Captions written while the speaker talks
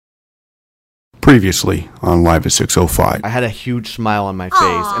Previously on Live at 605. I had a huge smile on my face,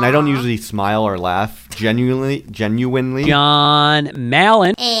 and I don't usually smile or laugh genuinely. John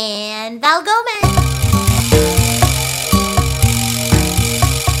Mallon and Val Gomez.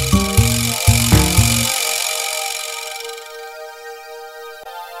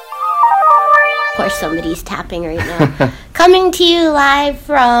 Of course, somebody's tapping right now. Coming to you live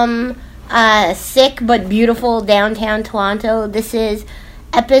from sick but beautiful downtown Toronto. This is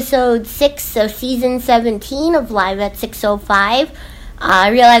episode 6 of season 17 of Live at 605. I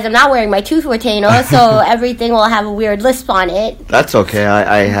realize I'm not wearing my tooth retainer, so everything will have a weird lisp on it. That's okay.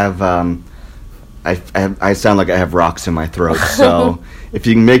 I have I sound like I have rocks in my throat. So if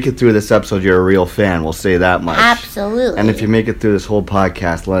you can make it through this episode, you're a real fan. We'll say that much. Absolutely. And if you make it through this whole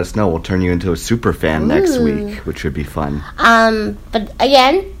podcast, let us know. We'll turn you into a super fan next week, which would be fun. But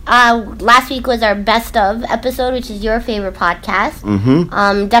again, last week was our best of episode, which is your favorite podcast.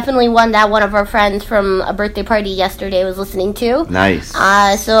 Mm-hmm. Definitely one that one of our friends from a birthday party yesterday was listening to. Nice.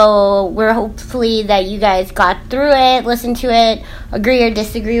 So we're hopefully that you guys got through it, listened to it, agree or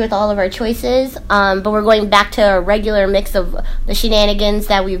disagree with all of our choices. But we're going back to a regular mix of the shenanigans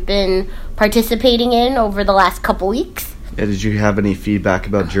that we've been participating in over the last couple weeks. Yeah, did you have any feedback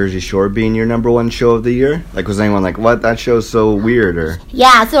about Jersey Shore being your number one show of the year? Like, was anyone like, what, that show's so weird, or?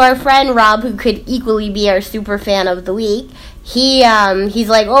 Yeah, so our friend Rob, who could equally be our super fan of the week, he's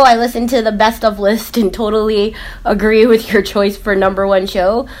like, oh, I listened to the best of list and totally agree with your choice for number one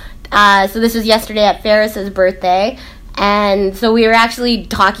show. So this was yesterday at Ferris's birthday. And so we were actually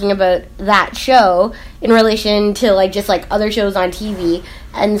talking about that show in relation to just other shows on TV.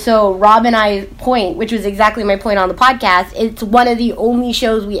 And so Rob and I point, which was exactly my point on the podcast, it's one of the only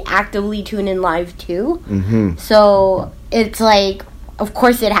shows we actively tune in live to. Mm-hmm. So it's of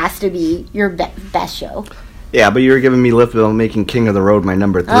course it has to be your best show. Yeah, but you were giving me lip about making King of the Road my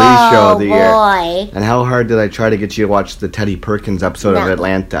number 3 show of the year. Oh, boy. And how hard did I try to get you to watch the Teddy Perkins episode of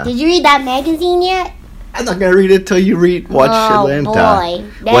Atlanta? Did you read that magazine yet? I'm not going to read it till you watch Atlanta. Oh,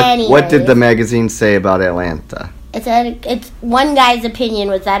 boy. What did the magazine say about Atlanta? It said it's one guy's opinion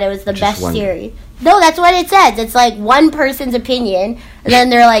was that it was the best one. series. No, that's what it says. It's one person's opinion, and then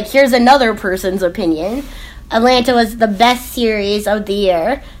they're like, here's another person's opinion. Atlanta was the best series of the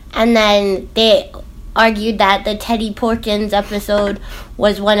year, and then they argued that the Teddy Perkins episode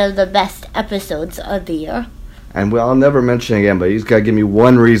was one of the best episodes of the year. And I'll never mention it again, but you just got to give me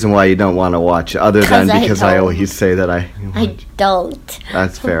one reason why you don't want to watch it, other than because I always say that I don't.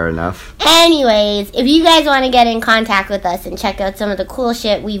 That's fair enough. Anyways, if you guys want to get in contact with us and check out some of the cool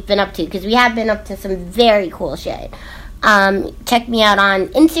shit we've been up to, because we have been up to some very cool shit, check me out on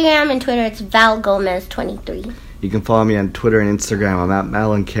Instagram and Twitter. It's Val Gomez 23. You can follow me on Twitter and Instagram. I'm at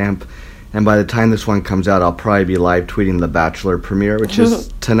Malencamp. And by the time this one comes out, I'll probably be live tweeting the Bachelor premiere, which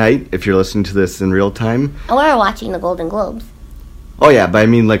is tonight, if you're listening to this in real time. Oh, we're watching the Golden Globes. Oh, yeah, but I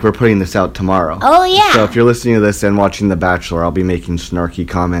mean, we're putting this out tomorrow. Oh, yeah. So if you're listening to this and watching The Bachelor, I'll be making snarky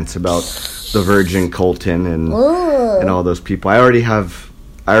comments about the Virgin Colton and all those people. I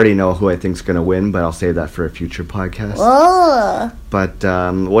already know who I think's going to win, but I'll save that for a future podcast. Oh. But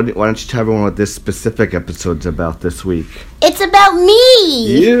why don't you tell everyone what this specific episode's about this week? It's about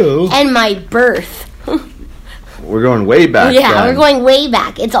me. You? And my birth. We're going way back. Yeah, we're going way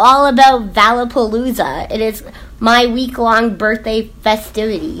back. It's all about Valapalooza. It is my week-long birthday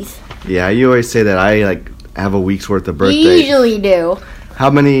festivities. Yeah, you always say that I have a week's worth of birthday. You usually do. How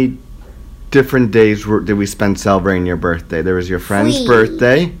many different days did we spend celebrating your birthday? There was your friend's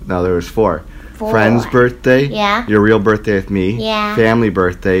birthday. No, there was 4. Friend's birthday. Yeah. Your real birthday with me. Yeah. Family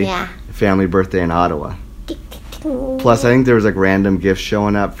birthday. Yeah. Family birthday in Ottawa. Plus, I think there was random gifts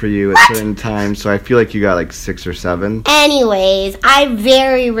showing up for you at certain times, so I feel like you got 6 or 7. Anyways, I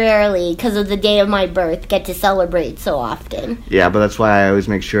very rarely, because of the day of my birth, get to celebrate so often. Yeah, but that's why I always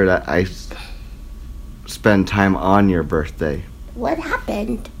make sure that I spend time on your birthday. What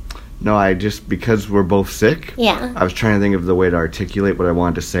happened? No, because we're both sick. Yeah. I was trying to think of the way to articulate what I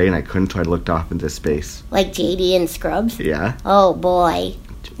wanted to say, and I couldn't, so I looked off into space. Like JD and Scrubs? Yeah. Oh, boy.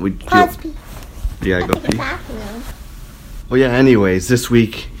 Pause. Yeah, go pee. Well, yeah, anyways, this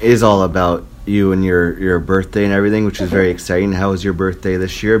week is all about you and your birthday and everything, which is very exciting. How was your birthday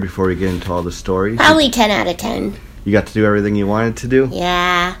this year before we get into all the stories? Probably 10 out of 10. You got to do everything you wanted to do?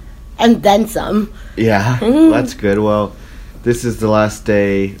 Yeah. And then some. Yeah, that's good. Well, this is the last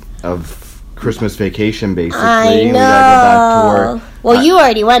day of Christmas vacation, basically. I know. We gotta go back to work. Well, you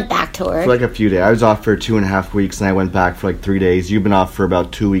already went back to work. For a few days. I was off for 2.5 weeks, and I went back for 3 days. You've been off for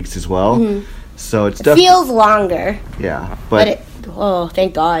about 2 weeks as well. Mm-hmm. So it feels longer. Yeah. Oh,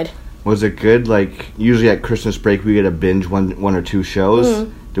 thank God. Was it good? Usually at Christmas break, we get a binge one or two shows.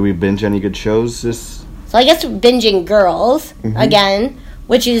 Do we binge any good shows this? So I guess binging Girls again,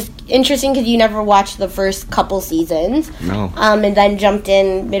 which is interesting because you never watched the first couple seasons. No. And then jumped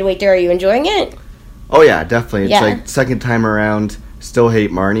in midway through. Are you enjoying it? Oh yeah, definitely. It's Yeah. like second time around. Still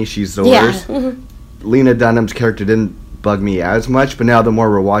hate Marnie. She's the Yeah. worst. Lena Dunham's character didn't bug me as much, but now the more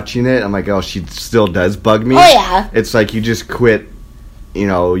we're watching it, I'm like, oh, she still does bug me. Oh, yeah. It's like you just quit,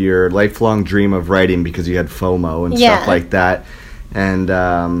 your lifelong dream of writing because you had FOMO and Yeah. stuff like that. And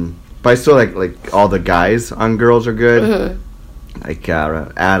but I still like all the guys on Girls are good. Like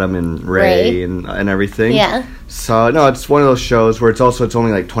Adam and Ray. and everything. Yeah. So no, it's one of those shows where it's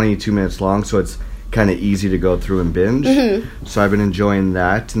only like 22 minutes long, so it's kind of easy to go through and binge. So I've been enjoying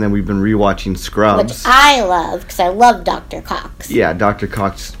that, and then we've been rewatching Scrubs. Which I love because I love Dr. Cox. Yeah, Dr.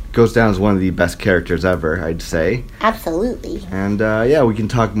 Cox goes down as one of the best characters ever, I'd say. Absolutely. And yeah, we can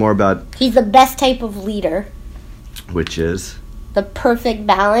talk more about He's the best type of leader. which is. The perfect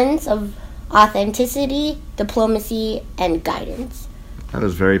balance of authenticity, diplomacy, and guidance. That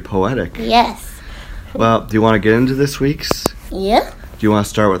was very poetic. Yes. Well, do you want to get into this week's? Yeah? Do you want to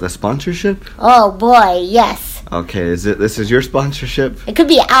start with a sponsorship? Oh boy, yes. Okay, this is your sponsorship? It could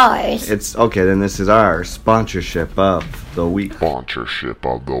be ours. It's okay, then this is our sponsorship of the week. Sponsorship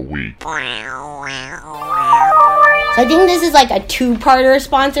of the week. So I think this is like a two-parter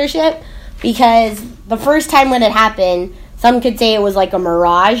sponsorship because the first time when it happened, some could say it was like a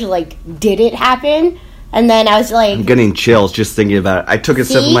mirage, like did it happen? And then I was like, I'm getting chills just thinking about it. I took a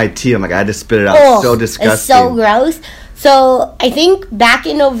sip of See? my tea. I'm like, I had to spit it out. oh, It's so disgusting. It's so gross. So I think back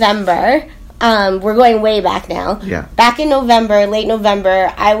in November, we're going way back now. Yeah. Back in November, late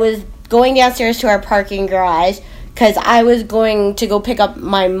November, I was going downstairs to our parking garage because I was going to go pick up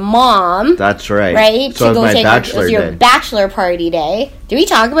my mom. That's right. Right? So it was my it bachelor was your day. bachelor party day. Did we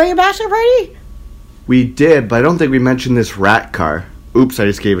talk about your bachelor party? We did, but I don't think we mentioned this rat car. Oops, I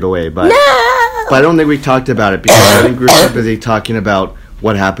just gave it away. But No! But I don't think we talked about it because I think we were so busy talking about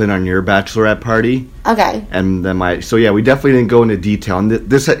what happened on your bachelorette party. Okay. And then so yeah, we definitely didn't go into detail. And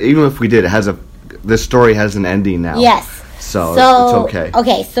this, even if we did, this story has an ending now. Yes. So it's okay.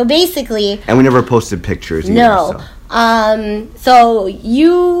 Okay, so basically... And we never posted pictures either. No. So. So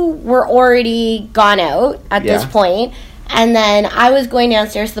you were already gone out at this Yeah. point, and then I was going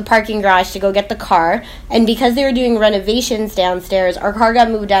downstairs to the parking garage to go get the car, and because they were doing renovations downstairs, our car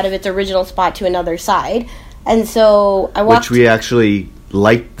got moved out of its original spot to another side, and so I walked... Which we actually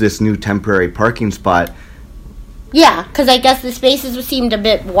liked this new temporary parking spot. Yeah, because I guess the spaces seemed a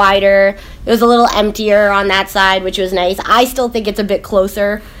bit wider. It was a little emptier on that side, which was nice. I still think it's a bit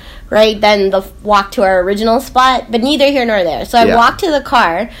closer, right, than the walk to our original spot, but neither here nor there. So I Yeah. walked to the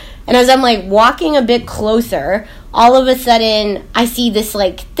car, and as I'm, like, walking a bit closer, all of a sudden, I see this,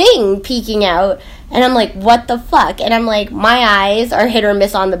 like, thing peeking out, and I'm like, what the fuck? And I'm like, my eyes are hit or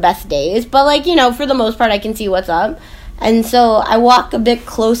miss on the best days, but, like, for the most part, I can see what's up. And so I walk a bit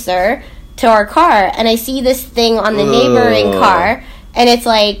closer to our car, and I see this thing on the neighboring car, and it's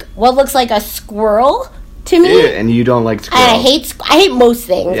like what looks like a squirrel to me. Yeah, and you don't like And squirrels. I hate most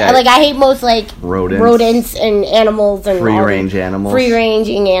things. Yeah. I hate most like Rodents. and animals and Free range animals. Free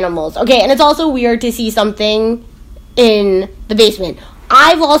ranging animals. Okay, and it's also weird to see something in the basement.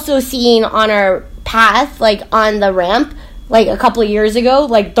 I've also seen on our path, like on the ramp, like a couple of years ago,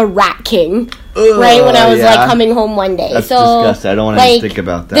 like the Rat King. Right when I was like coming home one day. That's so disgusting. I don't want to think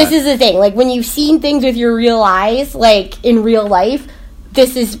about that. This is the thing. Like when you've seen things with your real eyes, like in real life,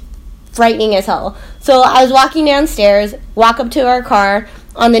 this is frightening as hell. So I was walking downstairs, walk up to our car.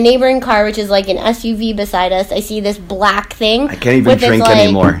 On the neighboring car, which is like an SUV beside us, I see this black thing. I can't even with its, drink like,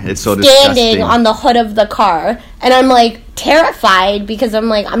 anymore. It's so standing disgusting. on the hood of the car, and I'm like terrified because I'm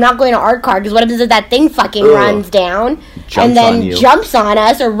like, I'm not going to our car because what if that thing fucking Ugh. runs down Jumps and then on you. jumps on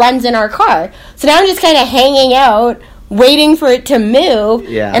us or runs in our car? So now I'm just kind of hanging out, waiting for it to move.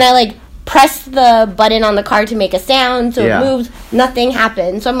 Yeah. And I like press the button on the car to make a sound, so Yeah. it moves. Nothing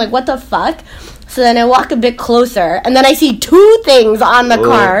happens. So I'm like, what the fuck? So then I walk a bit closer, and then I see two things on the Ugh.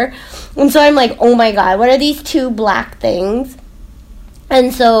 car. And so I'm like, oh my god, what are these two black things?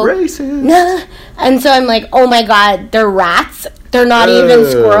 And so... Racist. And so I'm like, oh my god, they're rats. They're not even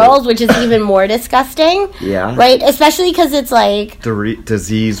Ugh. squirrels, which is even more disgusting. Yeah. Right? Especially because it's like...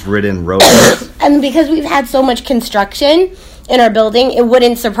 Disease-ridden rodents. And because we've had so much construction in our building, it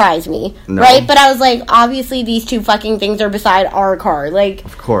wouldn't surprise me. No. Right? But I was like, obviously these two fucking things are beside our car. Like...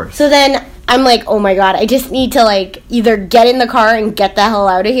 Of course. So then I'm like, oh my god, I just need to like either get in the car and get the hell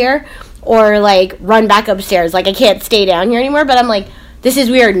out of here or like run back upstairs. Like I can't stay down here anymore, but I'm like, this is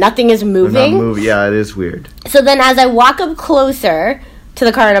weird. Nothing is They're not moving. moving. Yeah, it is weird. So then as I walk up closer to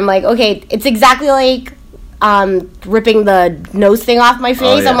the car and I'm like, okay, it's exactly like ripping the nose thing off my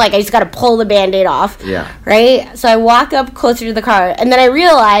face. yeah. I'm like, I just got to pull the Band-Aid off. Yeah. Right? So I walk up closer to the car, and then I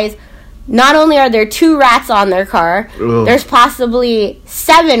realize not only are there 2 rats on their car, Ugh. there's possibly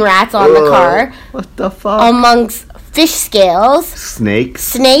 7 rats on the car What the fuck? amongst fish scales, Snakes.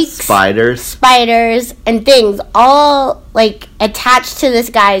 snakes, spiders, and things all like attached to this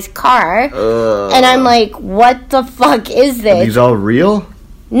guy's car. And I'm like, what the fuck is Are this? these all real?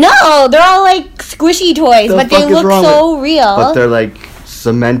 No, they're all like squishy toys, The but they fuck is look wrong so real. But they're like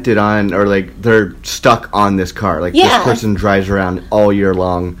cemented on, or like they're stuck on this car. Like Yeah. this person drives around all year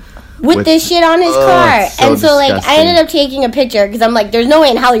long. with this shit on his car. it's so And so, like, I disgusting. ended up taking a picture because I'm like, there's no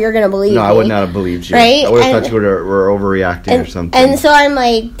way in hell you're going to believe No, me. I would not have believed you. Right? I would have And- thought you were overreacting or something. And so I'm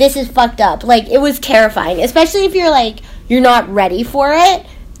like, this is fucked up. Like, it was terrifying. Especially if you're like, you're not ready for it.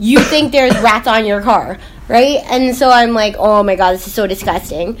 You think there's rats on your car, right? And so I'm like, oh my god, this is so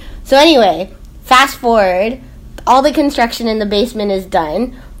disgusting. So anyway, fast forward, all the construction in the basement is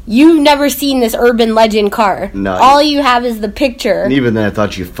done. You've never seen this urban legend car. No. All you have is the picture. And even then, I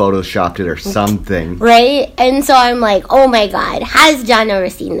thought you photoshopped it or something. Right? And so I'm like, oh my god, has John ever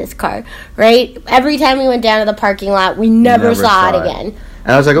seen this car? Right? Every time we went down to the parking lot, we never saw it again.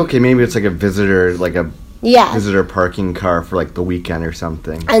 And I was like, okay, maybe it's like a visitor, like a Yeah. visitor parking car for like the weekend or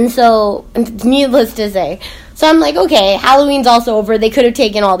something. And so, needless to say. So I'm like, okay, Halloween's also over. They could have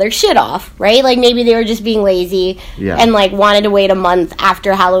taken all their shit off, right? Like, maybe they were just being lazy Yeah. and, like, wanted to wait a month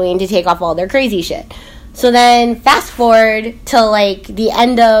after Halloween to take off all their crazy shit. So then, fast forward to, like, the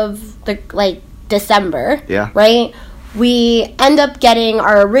end of, the like, December. Yeah. Right? We end up getting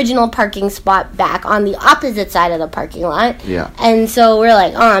our original parking spot back on the opposite side of the parking lot. Yeah. And so we're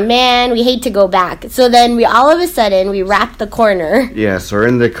like, oh, man, we hate to go back. So then we all of a sudden, we wrap the corner. Yeah, so we're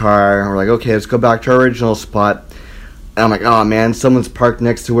in the car, and we're like, okay, let's go back to our original spot. And I'm like, oh man, someone's parked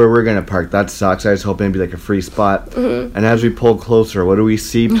next to where we're gonna park. That sucks. I was hoping it'd be like a free spot. Mm-hmm. And as we pull closer, what do we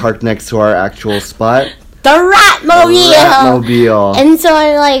see parked next to our actual spot? The Ratmobile! Ratmobile. And so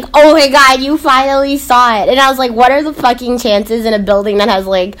I'm like, oh my god, you finally saw it. And I was like, what are the fucking chances in a building that has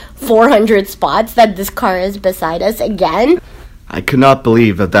like 400 spots that this car is beside us again? I could not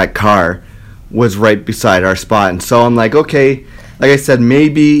believe that that car was right beside our spot. And so I'm like, okay, like I said,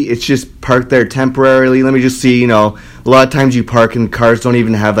 maybe it's just parked there temporarily. Let me just see, a lot of times you park and cars don't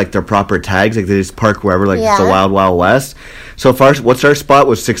even have like their proper tags. Like they just park wherever, like it's the Yeah. Wild Wild West. So far, what's our spot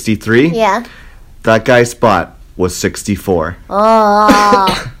was 63. Yeah. That guy's spot was 64.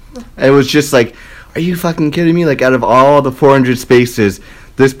 Oh. It was just like, are you fucking kidding me? Like out of all the 400 spaces,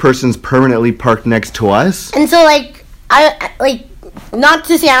 this person's permanently parked next to us? And so like, not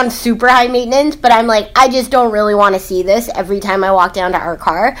to sound super high maintenance, but I'm like, I just don't really want to see this every time I walk down to our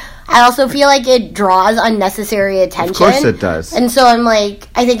car. I also feel like it draws unnecessary attention. Of course it does. And so I'm like,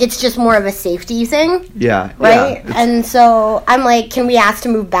 I think it's just more of a safety thing. Yeah. Right? Yeah. And so I'm like, can we ask to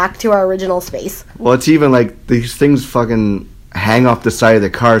move back to our original space? Well, it's even like these things fucking hang off the side of the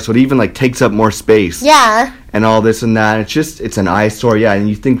car, so it even like takes up more space. Yeah. And all this and that. It's an eyesore, yeah. And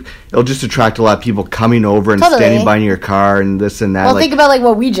you think it'll just attract a lot of people coming over and Totally. standing by your car and this and that. Well, like, think about like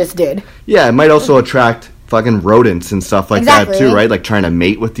what we just did. yeah, it might also attract fucking rodents and stuff like that Exactly. too, right? Like trying to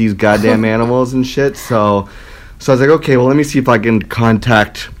mate with these goddamn animals and shit. So I was like, okay, well, let me see if I can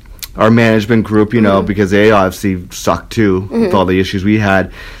contact our management group, Mm-hmm. because they obviously suck too with all the issues we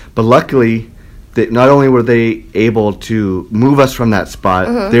had. But luckily, not only were they able to move us from that spot,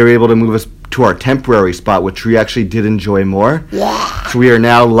 Mm-hmm. they were able to move us to our temporary spot, which we actually did enjoy more. Yeah. So we are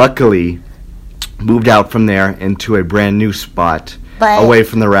now luckily moved out from there into a brand new spot But away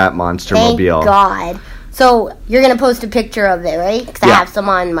from the Rat Monster Thank Mobile. God. So you're going to post a picture of it, right? Because I Yeah. have some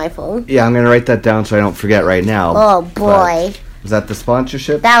on my phone. Yeah, I'm going to write that down so I don't forget right now. Oh, boy. Is that the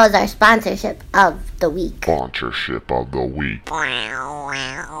sponsorship? That was our sponsorship of the week. Sponsorship of the week. So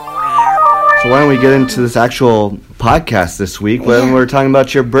why don't we get into this actual podcast this week when we're talking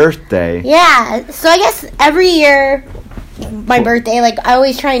about your birthday? Yeah. So I guess every year, my birthday, like, I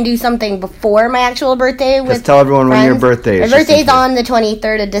always try and do something before my actual birthday. Just tell everyone when your birthday is. My just birthday's in case. on the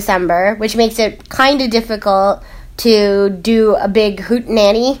 23rd of December, which makes it kind of difficult to do a big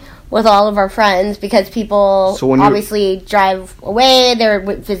hootenanny with all of our friends because people So when you- obviously drive away. They're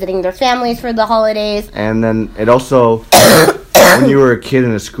visiting their families for the holidays. And then it also, when you were a kid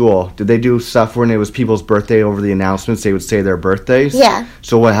in a school, did they do stuff when it was people's birthday over the announcements? They would say their birthdays? Yeah.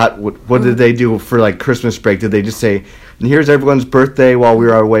 So what did they do for like Christmas break? Did they just say, and here's everyone's birthday while we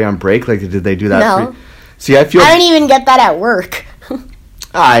were away on break? Like, did they do that? No. For you? See, I feel... I don't even get that at work.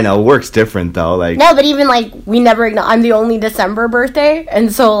 I know, work's different though. Like No, but even like we never. I'm the only December birthday,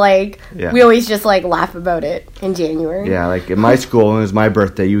 and so like we always just like laugh about it in January. Yeah, like in my school, when it was my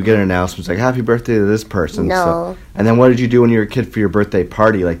birthday, you get an announcement like "Happy birthday to this person." No. So, and then what did you do when you were a kid for your birthday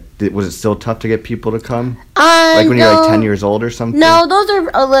party? Like, was it still tough to get people to come? Like when you're like 10 years old or something? No, those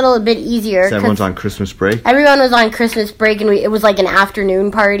are a little bit easier. So everyone's on Christmas break? Everyone was on Christmas break, and it was like an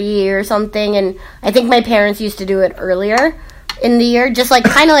afternoon party or something, and I think my parents used to do it earlier in the year, just like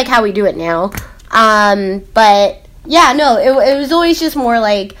kind of like how we do it now. But yeah, no, it was always just more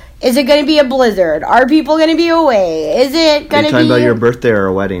like, is it going to be a blizzard? Are people going to be away? Is it going to be... Are you talking about your birthday or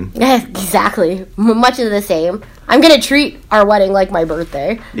a wedding? Yeah, exactly. Much of the same. I'm going to treat our wedding like my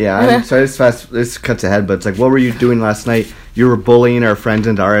birthday. Yeah, so this cuts ahead, but it's like, what were you doing last night? You were bullying our friends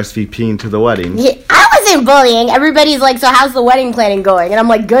into RSVPing to the wedding. Yeah, I wasn't bullying. Everybody's like, so how's the wedding planning going? And I'm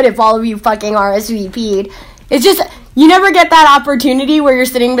like, good if all of you fucking RSVP'd. It's just, you never get that opportunity where you're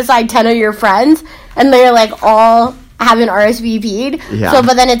sitting beside 10 of your friends and they're like all haven't RSVP'd. Yeah. So,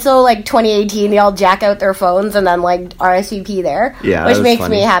 but then it's so like 2018, they all jack out their phones and then like RSVP there. Yeah, which makes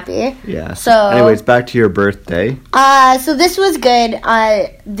me happy. Yeah. So, anyways, back to your birthday. So this was good.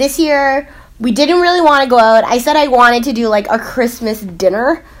 This year we didn't really want to go out. I said I wanted to do like a Christmas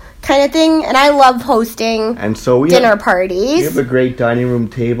dinner kind of thing, and I love hosting and so we dinner parties. We have a great dining room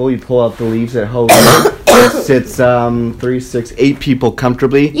table. You pull out the leaves at home. Sits 3, 6, 8 people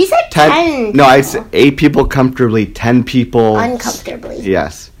comfortably. You said 10. No, I said 8 people comfortably. 10 people uncomfortably.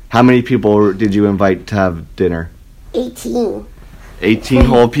 Yes. How many people did you invite to have dinner? 18. 18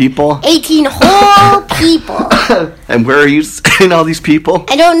 whole people? 18 whole people. And where are you seeing all these people?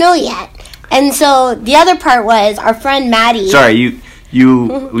 I don't know yet. And so the other part was our friend Maddie. Sorry,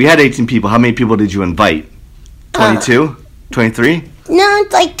 we had 18 people. How many people did you invite? 22? 23? No,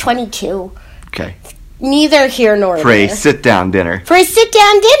 it's like 22. Okay. Neither here nor there. For a sit-down dinner. For a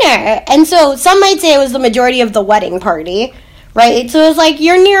sit-down dinner. And so some might say it was the majority of the wedding party, right? So it was like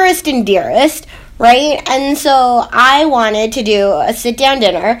your nearest and dearest, right? And so I wanted to do a sit-down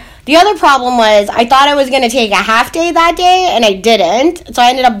dinner. The other problem was I thought I was going to take a half day that day, and I didn't. So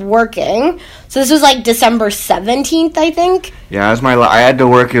I ended up working. So this was like December 17th, I think. Yeah, it was I had to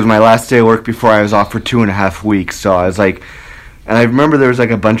work. It was my last day of work before I was off for 2.5 weeks. So I was like... And I remember there was like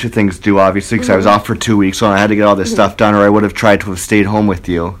a bunch of things due, obviously, because I was off for 2 weeks, so I had to get all this stuff done, or I would have tried to have stayed home with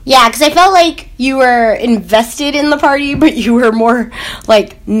you. Yeah, because I felt like you were invested in the party, but you were more,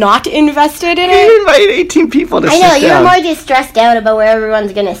 like, not invested in it. You invited 18 people to sit down. I know, you were more just stressed out about where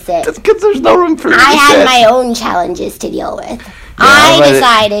everyone's going to sit. That's because there's no room for me to I had sit. my own challenges to deal with. I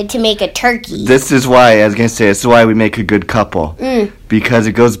decided to make a turkey. This is why, I was going to say, this is why we make a good couple. Because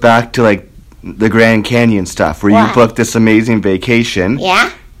it goes back to, like, the Grand Canyon stuff, where you booked this amazing vacation.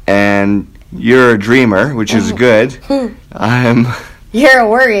 Yeah? And you're a dreamer, which is good. You're a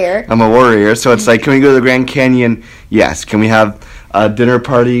warrior. I'm a warrior, so it's like, can we go to the Grand Canyon? Yes. Can we have a dinner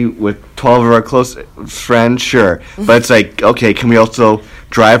party with 12 of our close friends? Sure. But it's like, okay, can we also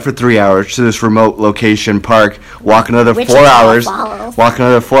drive for 3 hours to this remote location park, walk another 4 hours,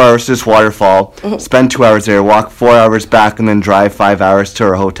 to this waterfall, spend 2 hours there, walk 4 hours back, and then drive 5 hours to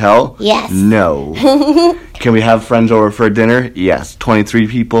our hotel? Yes. No. Can we have friends over for dinner? Yes. 23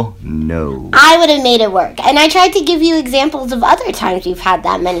 people? No. I would have made it work. And I tried to give you examples of other times we've had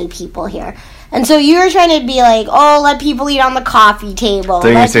that many people here. And so you were trying to be like, oh, let people eat on the coffee table.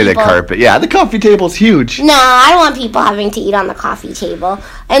 They're going to say the carpet. Yeah, the coffee table's huge. No, I don't want people having to eat on the coffee table.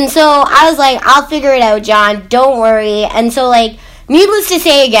 And so I was like, I'll figure it out, John. Don't worry. And so, like, needless to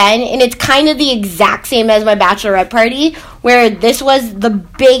say again, and it's kind of the exact same as my bachelorette party, where this was the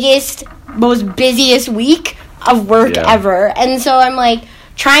biggest, most busiest week of work ever. And so I'm, like,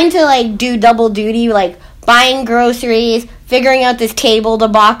 trying to, like, do double duty, like, buying groceries, figuring out this table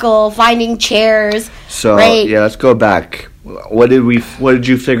debacle, finding chairs. So, right? Yeah, let's go back. What did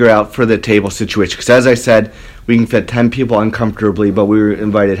you figure out for the table situation? Because as I said, we can fit 10 people uncomfortably, but we were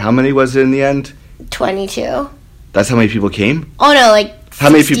invited. How many was it in the end? 22. That's how many people came? Oh, no, like 16, how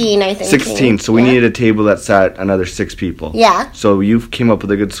many people? I think. 16. So we needed a table that sat another 6 people. Yeah. So you came up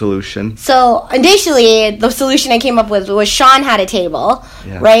with a good solution. So initially, the solution I came up with was Sean had a table,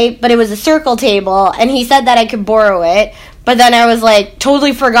 right? But it was a circle table, and he said that I could borrow it. But then I was like,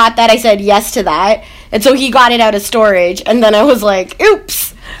 totally forgot that I said yes to that. And so he got it out of storage. And then I was like,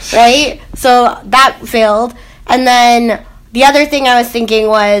 oops, right? So that failed. And then the other thing I was thinking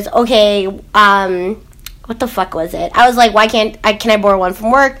was, okay, what the fuck was it? I was like, can I borrow one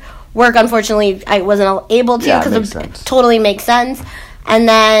from work? Work, unfortunately, I wasn't able to because it totally makes sense. And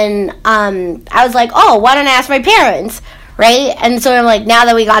then I was like, oh, why don't I ask my parents? Right? And so I'm like, now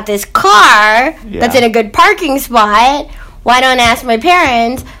that we got this car that's in a good parking spot, why don't I ask my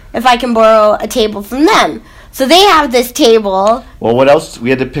parents if I can borrow a table from them? So they have this table. Well, what else? We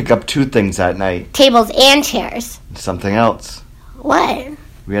had to pick up 2 things that night. Tables and chairs. Something else. What?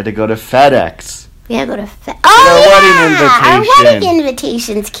 We had to go to FedEx. We had to go to Our Our wedding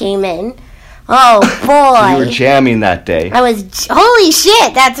invitations came in. Oh, boy. You were jamming that day. Holy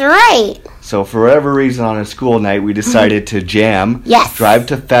shit, that's right. So for whatever reason on a school night, we decided to jam. Yes. Drive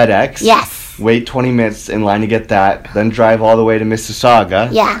to FedEx. Yes. Wait 20 minutes in line to get that. Then drive all the way to Mississauga.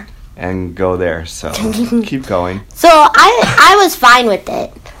 Yeah. And go there. So keep going. So I was fine with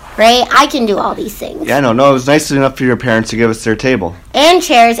it, right? I can do all these things. Yeah, no, it was nice enough for your parents to give us their table. And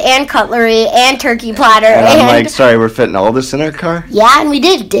chairs, and cutlery, and turkey platter. And I'm like, sorry, we're fitting all this in our car? Yeah, and we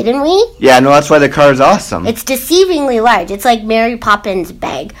did, didn't we? Yeah, no, that's why the car is awesome. It's deceivingly large. It's like Mary Poppins'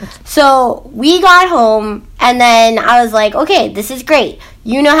 bag. So we got home, and then I was like, okay, this is great.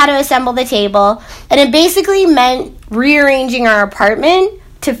 You know how to assemble the table. And it basically meant rearranging our apartment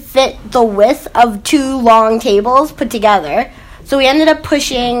to fit the width of 2 long tables put together. So we ended up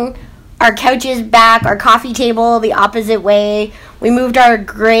pushing our couches back, our coffee table the opposite way. We moved our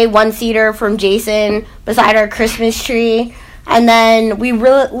gray 1-seater from Jason beside our Christmas tree. And then we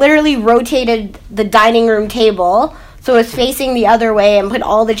literally rotated the dining room table so it's facing the other way and put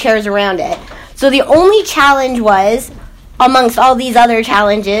all the chairs around it. So the only challenge was, amongst all these other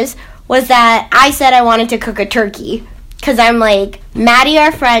challenges, was that I said I wanted to cook a turkey. Because I'm like, Maddie,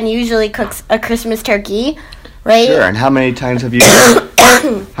 our friend, usually cooks a Christmas turkey, right? Sure, and how many times have you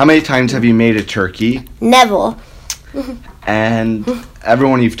made a turkey? Neville. And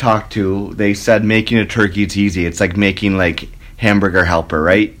everyone you've talked to, they said making a turkey is easy. It's like making like Hamburger Helper,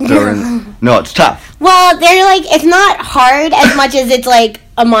 right? No, it's tough. Well, they're like, it's not hard as much as it's like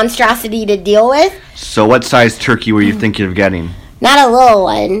a monstrosity to deal with. So what size turkey were you thinking of getting? Not a little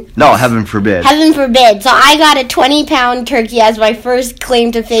one. No, heaven forbid. Heaven forbid. So I got a 20-pound turkey as my first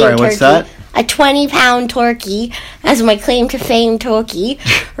claim to fame Sorry, turkey. what's that? A 20-pound turkey as my claim to fame turkey,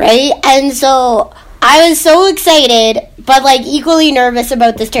 right? And so I was so excited, but like equally nervous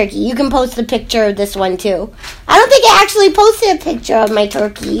about this turkey. You can post a picture of this one too. I don't think I actually posted a picture of my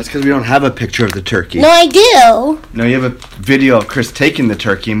turkey. That's because we don't have a picture of the turkey. No, I do. No, you have a video of Chris taking the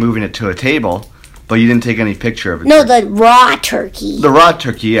turkey and moving it to a table. But you didn't take any picture of it. No, the raw turkey. The raw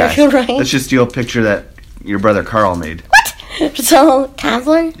turkey, yes. Right. That's just the old picture that your brother Carl made. What? So,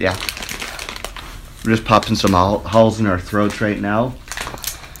 Kazler? Yeah. We're just popping some hulls in our throats right now.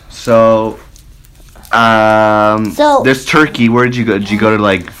 So, this turkey, where did you go? Did you go to,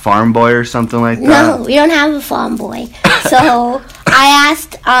 like, Farm Boy or something like that? No, we don't have a Farm Boy. So, I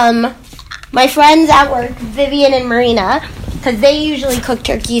asked my friends at work, Vivian and Marina, because they usually cook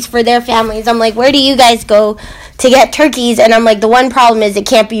turkeys for their families. I'm like, where do you guys go to get turkeys? And I'm like, the one problem is it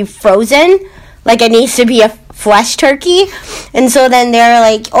can't be frozen. Like, it needs to be a flesh turkey. And so then they're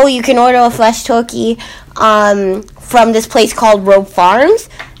like, oh, you can order a flesh turkey from this place called Rope Farms.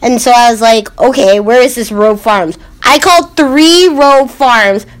 And so I was like, okay, where is this Rope Farms? I called 3 Rope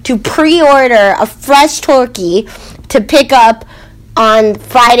Farms to pre-order a fresh turkey to pick up on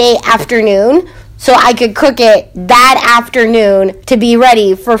Friday afternoon, so I could cook it that afternoon to be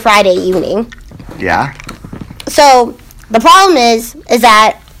ready for Friday evening. Yeah. So the problem is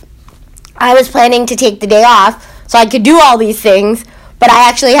that I was planning to take the day off so I could do all these things, but I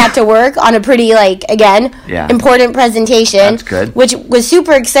actually had to work on a pretty, important presentation. That's good. Which was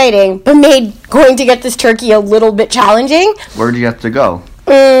super exciting, but made going to get this turkey a little bit challenging. Where did you have to go?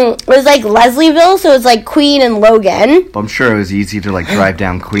 It was like Leslieville, so it's like Queen and Logan. But I'm sure it was easy to like drive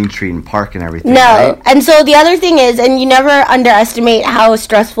down Queen Street and park and everything. No, right? And so the other thing is, and you never underestimate how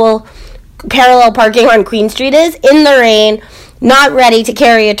stressful parallel parking on Queen Street is. In the rain, not ready to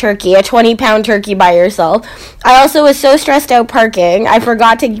carry a turkey, a 20-pound turkey by yourself. I also was so stressed out parking, I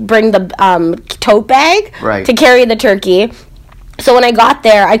forgot to bring the tote bag to carry the turkey. So when I got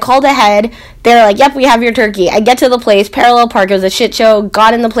there, I called ahead. They're like, yep, we have your turkey. I get to the place, parallel park. It was a shit show.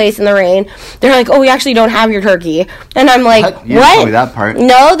 Got in the place in the rain. They're like, oh, we actually don't have your turkey. And I'm like, what? You didn't tell me that part.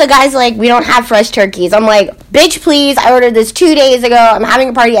 No, the guy's like, we don't have fresh turkeys. I'm like, bitch, please. I ordered this 2 days ago. I'm having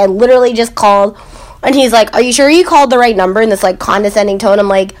a party. I literally just called. And he's like, are you sure you called the right number in this, like, condescending tone? I'm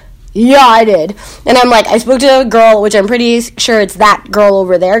like, yeah, I did. And I'm like, I spoke to a girl, which I'm pretty sure it's that girl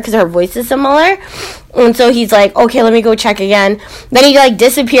over there because her voice is similar. And so he's like, okay, let me go check again. Then he, like,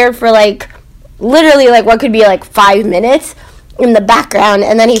 disappeared for, like, literally, like, what could be, like, 5 minutes in the background.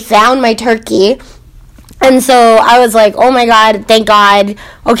 And then he found my turkey. And so I was like, oh, my God, thank God.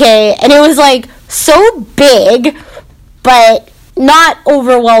 Okay. And it was, like, so big, but not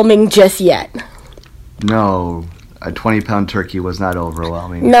overwhelming just yet. No. a 20-pound turkey was not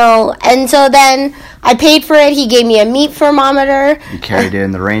overwhelming. No, and so then I paid for it. He gave me a meat thermometer. You carried it in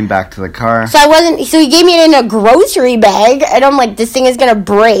the rain back to the car. So he gave me it in a grocery bag, and I'm like, this thing is gonna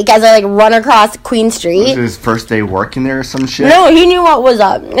break as I like run across Queen Street. Was it his first day working there or some shit? No, he knew what was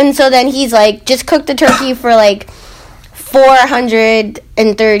up. And so then he's like, just cook the turkey for like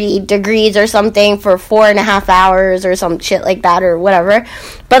 430 degrees or something for 4.5 hours or some shit like that or whatever.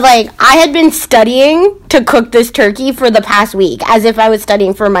 But like, I had been studying to cook this turkey for the past week as if I was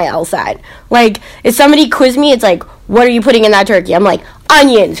studying for my LSAT. Like, if somebody quizzed me, it's like, what are you putting in that turkey? I'm like,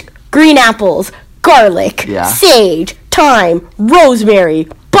 onions, green apples, garlic, sage, thyme, rosemary,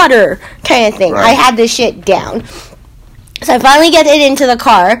 butter, kind of thing. Right. I had this shit down. So I finally get it into the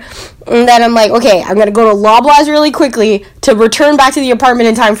car, and then I'm like, okay, I'm going to go to Loblaws really quickly to return back to the apartment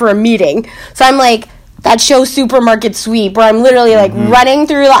in time for a meeting. So I'm like, that show Supermarket Sweep, where I'm literally like running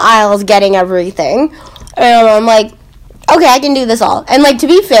through the aisles getting everything. And I'm like, okay, I can do this all. And like, to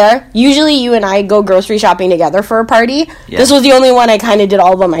be fair, usually you and I go grocery shopping together for a party. Yeah. This was the only one I kind of did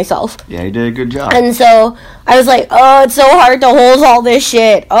all by myself. Yeah, you did a good job. And so I was like, oh, it's so hard to hold all this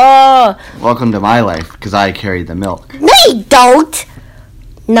shit. Oh. Welcome to my life, because I carried the milk. No, you don't.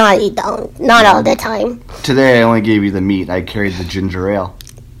 No, you don't. Not all the time. Today I only gave you the meat. I carried the ginger ale.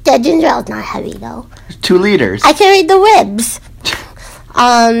 The ginger ale's not heavy, though. 2 liters. I carried the ribs.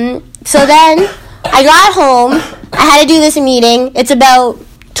 So then I got home. I had to do this meeting. It's about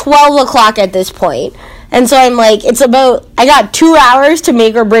 12 o'clock at this point. And so I'm like, I got 2 hours to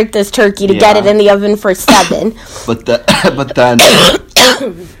make or break this turkey to get it in the oven for 7. But then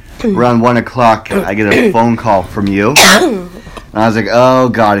around 1 o'clock, I get a phone call from you. And I was like, oh,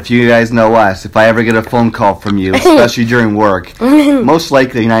 God, if you guys know us, if I ever get a phone call from you, especially during work, most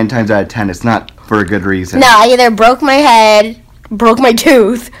likely 9 times out of 10, it's not for a good reason. No, I either broke my head, broke my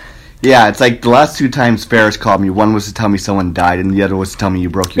tooth. Yeah, it's like the last 2 times Ferris called me, one was to tell me someone died, and the other was to tell me you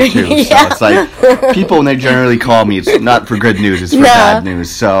broke your tooth. Yeah. So it's like, people, when they generally call me, it's not for good news, it's for bad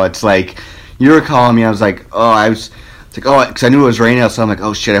news. So it's like, you were calling me, I was like, because I knew it was raining, so I'm like,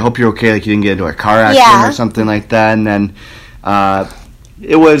 oh shit, I hope you're okay, like you didn't get into a car accident or something like that. And then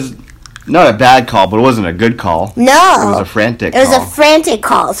it was not a bad call, but it wasn't a good call. No. It was a frantic call. It was a frantic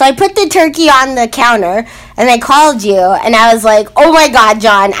call. So I put the turkey on the counter, and I called you, and I was like, oh my God,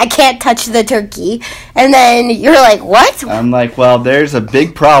 John, I can't touch the turkey. And then you were like, what? I'm like, well, there's a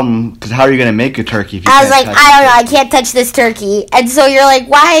big problem, because how are you going to make a turkey if you I was like, I don't know, I can't touch this turkey. And so you're like,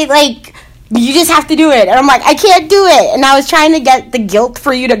 why, like, you just have to do it. And I'm like, I can't do it. And I was trying to get the guilt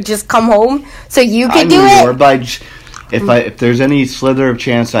for you to just come home so you could do it. You were, but if there's any slither of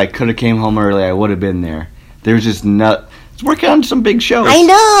chance I could have came home early, I would have been there. There's just not. It's working on some big shows. I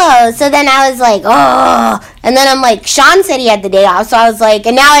know. So then I was like, oh. And then I'm like, Sean said he had the day off. So I was like,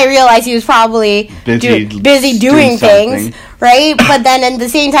 and now I realize he was probably busy doing things, right? But then at the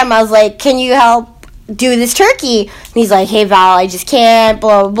same time, I was like, can you help do this turkey? And he's like, hey, Val, I just can't,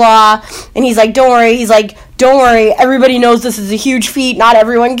 blah, blah, blah. And he's like, don't worry. He's like, don't worry. Everybody knows this is a huge feat. Not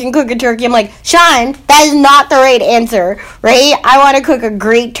everyone can cook a turkey. I'm like, Sean, that is not the right answer, right? I want to cook a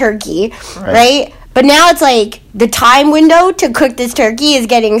great turkey, right? But now it's like the time window to cook this turkey is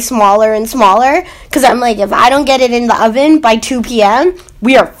getting smaller and smaller because I'm like, if I don't get it in the oven by 2 p.m.,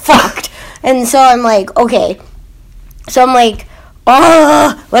 we are fucked. And so I'm like, okay. So I'm like,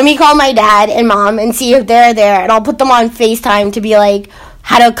 oh, let me call my dad and mom and see if they're there, and I'll put them on FaceTime to be like,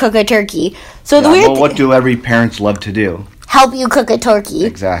 how to cook a turkey. So the weird what do every parents love to do? Help you cook a turkey.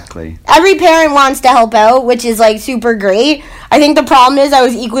 Exactly. Every parent wants to help out, which is like super great. I think the problem is I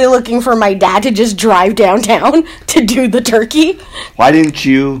was equally looking for my dad to just drive downtown to do the turkey. Why didn't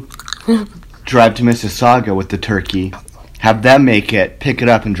you drive to Mississauga with the turkey, have them make it, pick it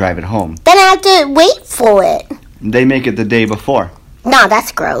up, and drive it home? Then I have to wait for it. They make it the day before. No,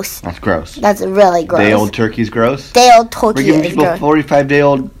 that's gross. That's gross. That's really gross. Day-old turkey's gross? Day-old turkey We're giving people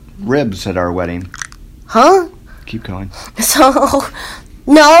 45-day-old ribs at our wedding. Huh? Keep going. So,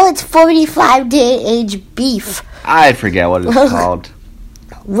 no, it's 45-day age beef. I forget what it's called.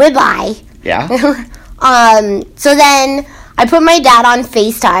 Ribeye. Yeah? So then I put my dad on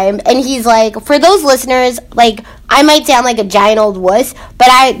FaceTime, and he's like, for those listeners, like, I might sound like a giant old wuss, but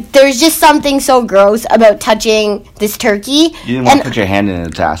there's just something so gross about touching this turkey. You didn't want to put your hand in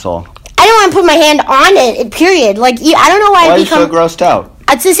its asshole. I don't want to put my hand on it, period. Like, I don't know why are you so grossed out?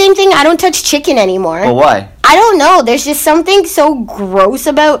 It's the same thing. I don't touch chicken anymore. Well, why? I don't know. There's just something so gross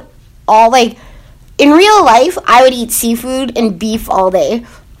about all, like, in real life, I would eat seafood and beef all day.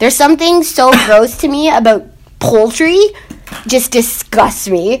 There's something so gross to me about poultry. Just disgusts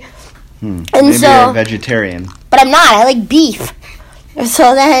me. And maybe you're a vegetarian. But I'm not. I like beef.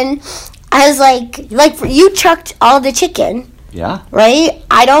 So then I was like you chucked all the chicken, Yeah. right?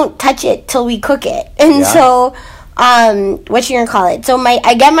 I don't touch it till we cook it. And Yeah. so, what you gonna call it? So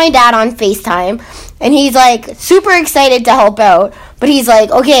I get my dad on FaceTime, and he's like super excited to help out. But he's like,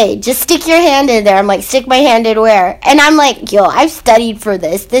 okay, just stick your hand in there. I'm like, stick my hand in where? And I'm like, yo, I've studied for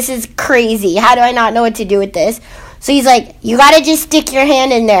this. This is crazy. How do I not know what to do with this? So he's like, you gotta just stick your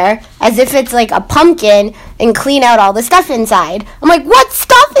hand in there as if it's like a pumpkin and clean out all the stuff inside. I'm like, what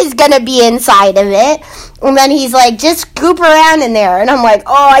stuff is gonna be inside of it? And then he's like, just scoop around in there. And I'm like,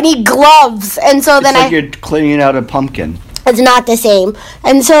 oh, I need gloves. And so then It's like you're cleaning out a pumpkin. it's not the same.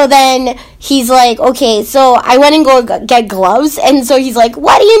 And so then he's like, okay, so I went and go get gloves. And so he's like,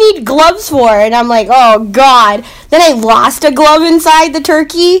 what do you need gloves for? And I'm like, oh, God. Then I lost a glove inside the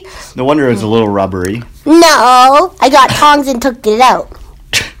turkey. No wonder it was a little rubbery. No, I got tongs and took it out.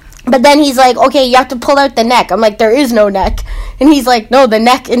 But then he's like, okay, you have to pull out the neck. I'm like, there is no neck. And he's like, no, the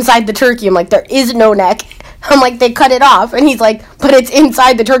neck inside the turkey. I'm like, there is no neck. I'm like, they cut it off. And he's like, but it's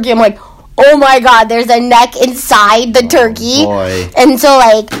inside the turkey. I'm like, oh my God, there's a neck inside the turkey. Boy. And so,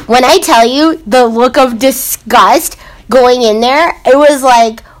 like, when I tell you the look of disgust going in there, it was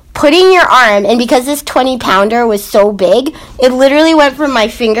like putting your arm, and because this 20-pounder was so big, it literally went from my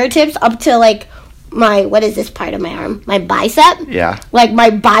fingertips up to, like, what is this part of my arm? My bicep? Yeah. Like, my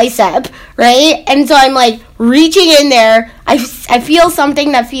bicep, right? And so I'm, like, reaching in there. I feel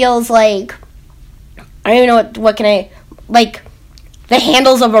something that feels like, I don't even know what can I, like, the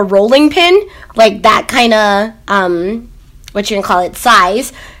handles of a rolling pin, like that kind of, what you can call it,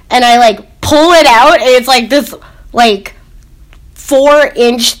 size. And I, like, pull it out, and it's, like, this, like,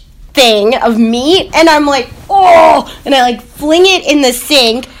 4-inch thing of meat. And I'm like, oh! And I, like, fling it in the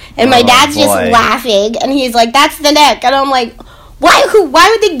sink. And my dad's just laughing, and he's like, that's the neck. And I'm like, why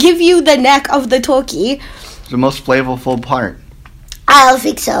would they give you the neck of the turkey? It's the most flavorful part. I don't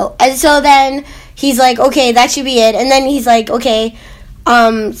think so. And so then he's like, okay, that should be it. And then he's like, okay,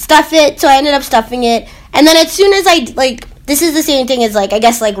 stuff it. So I ended up stuffing it. And then as soon as this is the same thing as, like, I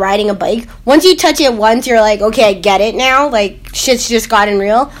guess, like, riding a bike. Once you touch it once, you're like, okay, I get it now. Like, shit's just gotten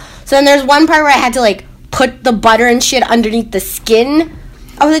real. So then there's one part where I had to, like, put the butter and shit underneath the skin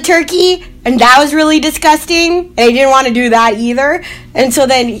of the turkey, and that was really disgusting, and I didn't want to do that either. And so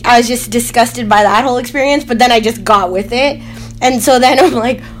then I was just disgusted by that whole experience, but then I just got with it. And so then I'm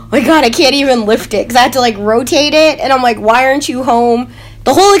like, oh my God, I can't even lift it because I had to, like, rotate it. And I'm like, why aren't you home?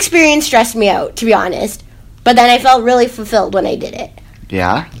 The whole experience stressed me out, to be honest. But then I felt really fulfilled when I did it.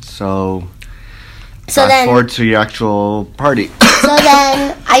 Yeah, so So fast then, forward to your actual party. so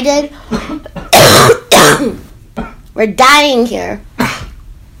then I did. We're dying here.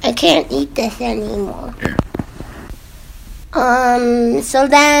 I can't eat this anymore. So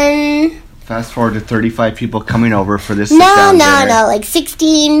then. Fast forward to 35 people coming over for this No, sit-down dinner. like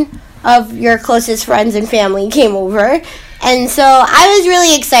 16 of your closest friends and family came over. And so I was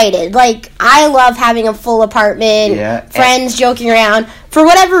really excited. Like, I love having a full apartment, Yeah. friends joking around. For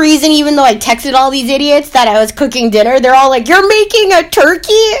whatever reason, even though I texted all these idiots that I was cooking dinner, they're all like, you're making a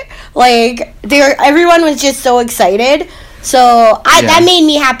turkey? Like, everyone was just so excited. So that made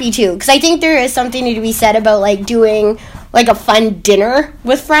me happy too, because I think there is something to be said about, like, doing, like, a fun dinner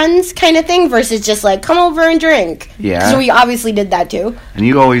with friends kind of thing versus just, like, come over and drink. Yeah. So we obviously did that too. And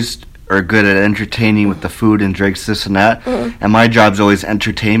you always are good at entertaining with the food and drinks, this and that. Mm-hmm. And my job's always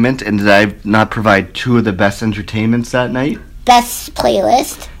entertainment. And did I not provide two of the best entertainments that night? Best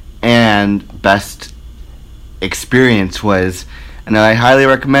playlist. And best experience was, and I highly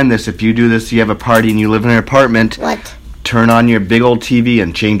recommend this, if you do this, you have a party and you live in an apartment, What? turn on your big old TV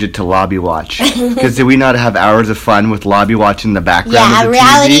and change it to Lobby Watch. Because did we not have hours of fun with Lobby Watch in the background Yeah, of the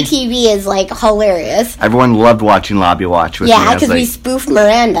reality TV? TV is, like, hilarious. Everyone loved watching Lobby Watch with me. Yeah, I was because we like, spoofed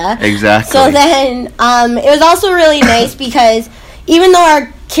Miranda. exactly. So then, it was also really nice because even though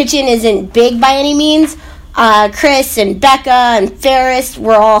our kitchen isn't big by any means, Chris and Becca and Ferris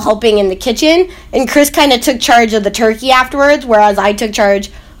were all helping in the kitchen. And Chris kind of took charge of the turkey afterwards, whereas I took charge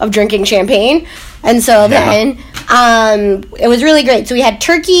of drinking champagne. And so then, it was really great. So we had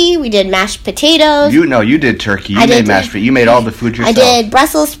turkey, we did mashed potatoes. You did turkey. You made mashed potatoes. You made all the food yourself. I did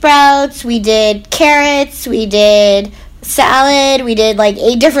Brussels sprouts, we did carrots, we did salad, we did, like,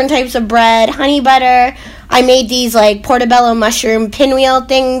 8 different types of bread, honey butter. I made these, like, portobello mushroom pinwheel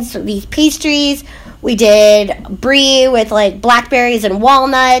things, these pastries. We did brie with, like, blackberries and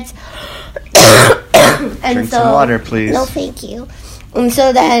walnuts. And Drink some water, please. No, thank you. And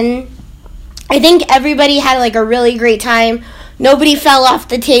so then, I think everybody had, like, a really great time. Nobody fell off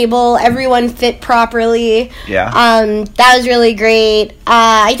the table. Everyone fit properly. Yeah. That was really great.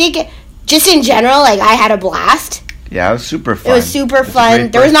 I think just in general, like, I had a blast. Yeah, it was super fun. It was super It was a fun.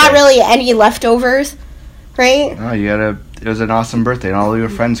 great There was not birthday. really any leftovers, right? Oh, it was an awesome birthday, and all of your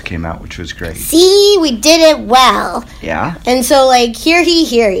friends came out, which was great. See, we did it well. Yeah? And so, like, hear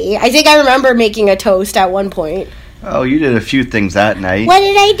ye. I think I remember making a toast at one point. Oh, you did a few things that night. What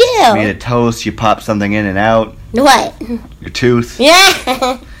did I You made a toast, you popped something in and out, do? What? your tooth.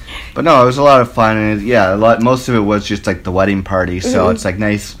 Yeah. But no, it was a lot of fun, and most of it was just like the wedding party, so it's like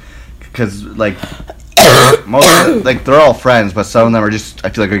nice, because like, they're all friends, but some of them are just, I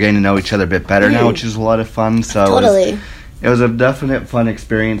feel like, are getting to know each other a bit better now, which is a lot of fun, so Totally. it was a definite fun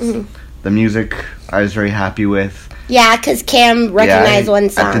experience. The music, I was very happy with. Yeah, because Cam recognized one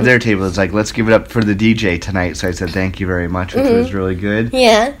At song. their table, it's like, let's give it up for the DJ tonight. So I said thank you very much, which was really good.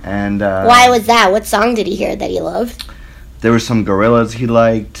 Yeah. And Why was that? What song did he hear that he loved? there were some Gorillaz he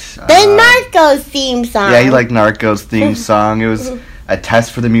liked. The Narcos theme song. Yeah, he liked Narcos theme song. It was a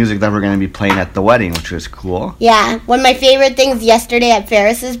test for the music that we're going to be playing at the wedding, which was cool. Yeah, one of my favorite things yesterday at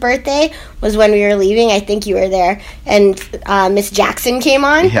Ferris's birthday was when we were leaving. I think you were there, and Miss Jackson came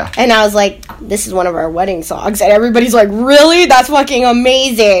on. Yeah. And I was like, "This is one of our wedding songs," and everybody's like, "Really? That's fucking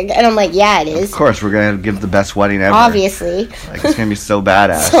amazing!" And I'm like, "Yeah, it Of is. course, we're going to give the best wedding ever. Obviously." Like, it's going to be so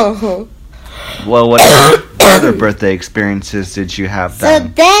badass. So Well, what other birthday experiences did you have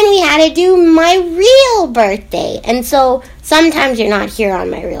then? then we had to do my real birthday, and so sometimes you're not here on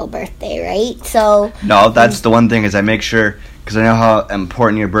my real birthday, right? So No, that's the one thing is I make sure, because I know how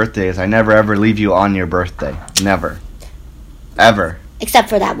important your birthday is, I never ever leave you on your birthday. Never. Ever. except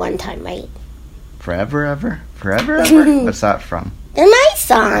for that one time, right? Forever, ever? Forever, ever? What's that from? They're my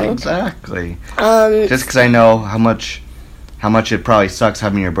song. Exactly. Um, Just because I know how much it probably sucks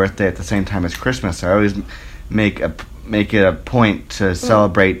having your birthday at the same time as Christmas, I always make it a point to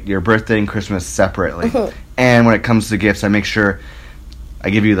celebrate your birthday and Christmas separately. And when it comes to gifts, I make sure I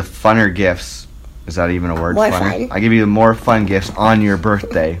give you the funner gifts. Is that even a word? More funner? fun. I give you the more fun gifts on your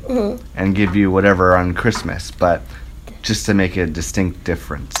birthday and give you whatever on Christmas, but just to make a distinct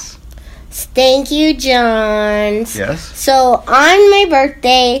difference. Thank you, Johns. Yes? So on my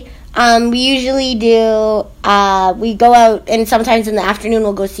birthday, we usually do, we go out, and sometimes in the afternoon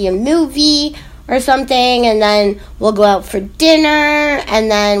we'll go see a movie or something, and then we'll go out for dinner, and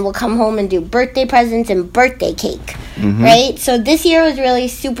then we'll come home and do birthday presents and birthday cake, right? So this year was really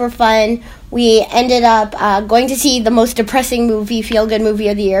super fun. We ended up going to see the most depressing movie, feel-good movie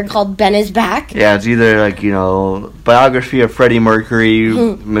of the year called Ben is Back. Yeah, it's either like, biography of Freddie Mercury,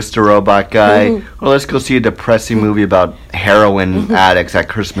 Mr. Robot Guy, or let's go see a depressing movie about heroin addicts at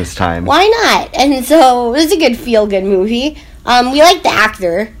Christmas time. Why not? And so it was a good feel-good movie. We like the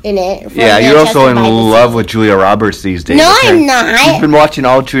actor in it. Yeah, you're also in love with Julia Roberts these days. No, okay? I'm not. You've been watching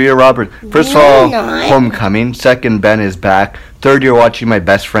all Julia Roberts. First No, of all, I'm not. Homecoming. Second, Ben is Back. Third, you're watching My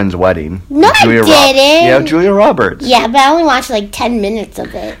Best Friend's Wedding. No, I Julia didn't. Yeah, Julia Roberts. Yeah, but I only watched like 10 minutes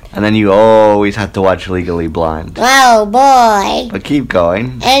of it. And then you always have to watch Legally Blonde. Oh, boy. But keep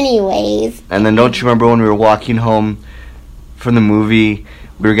going. Anyways. And then don't you remember when we were walking home from the movie,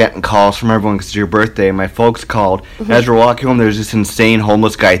 we were getting calls from everyone because it's your birthday, and my folks called. And as we're walking home, there's this insane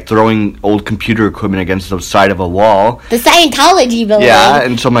homeless guy throwing old computer equipment against the side of a wall. The Scientology building. Yeah,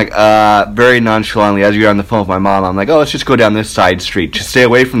 and so I'm like, very nonchalantly, as we were on the phone with my mom, I'm like, oh, let's just go down this side street. Just stay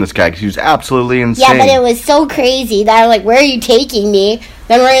away from this guy because he was absolutely insane. Yeah, but it was so crazy that I was like, where are you taking me?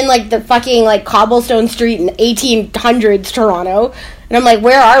 Then we're in like the fucking like cobblestone street in 1800s Toronto. And I'm like,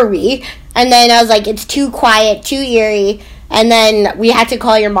 where are we? And then I was like, it's too quiet, too eerie. And then we had to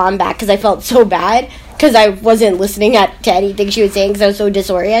call your mom back because I felt so bad because I wasn't listening to anything she was saying because I was so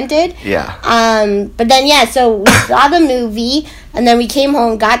disoriented. Yeah. But then, yeah, so we saw the movie, and then we came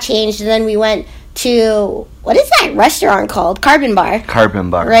home, got changed, and then we went to, what is that restaurant called? Carbon Bar. Carbon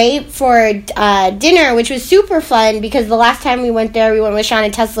Bar. Right, for dinner, which was super fun because the last time we went there, we went with Sean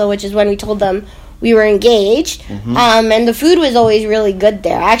and Tesla, which is when we told them we were engaged. And the food was always really good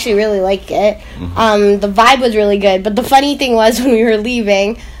there. I actually really liked it. The vibe was really good. But the funny thing was when we were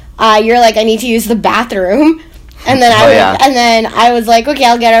leaving, you're like, I need to use the bathroom. And then I was like, okay,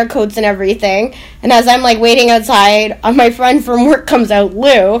 I'll get our coats and everything. And as I'm like waiting outside, my friend from work comes out,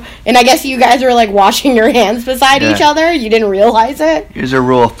 Lou. And I guess you guys were like washing your hands beside each other. You didn't realize it. Here's a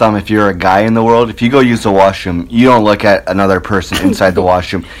rule of thumb: if you're a guy in the world, if you go use the washroom, you don't look at another person inside the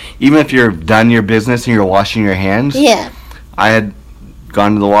washroom. Even if you're done your business and you're washing your hands. Yeah. I had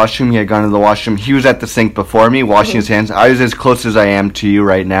gone to the washroom. He had gone to the washroom. He was at the sink before me, washing his hands. I was as close as I am to you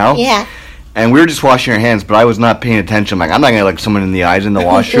right now. Yeah. And we were just washing our hands, but I was not paying attention. I'm like, I'm not gonna look someone in the eyes in the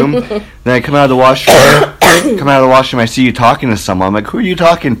washroom. Then I come out of the washroom. I see you talking to someone. I'm like, who are you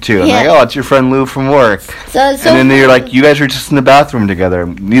talking to? I'm like, oh, it's your friend Lou from work. So and then you're like, you guys were just in the bathroom together.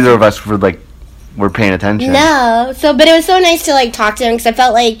 Neither of us were like were paying attention. No. But it was so nice to, like, talk to him because I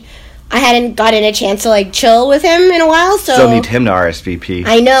felt like I hadn't gotten a chance to, like, chill with him in a while. So Still need him to RSVP.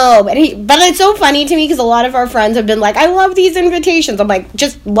 I know, but it's so funny to me because a lot of our friends have been like, I love these invitations. I'm like,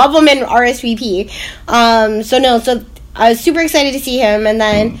 just love them in RSVP. So I was super excited to see him, and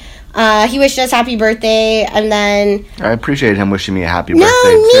then he wished us happy birthday, and then... I appreciate him wishing me a happy birthday,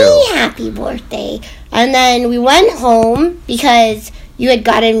 No, me happy birthday. And then we went home because you had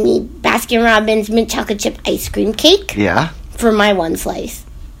gotten me Baskin-Robbins mint chocolate chip ice cream cake. Yeah? For my one slice.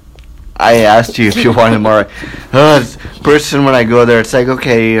 I asked you if you wanted more. Person, when I go there, it's like,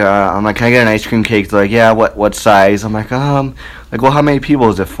 okay, I'm like, can I get an ice cream cake? They're like, yeah, what size? I'm like, well, how many people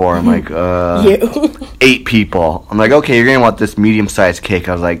is it for? I'm like, You. 8 people. I'm like, okay, you're going to want this medium-sized cake.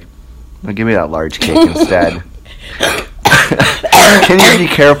 I was like, well, give me that large cake instead. Can you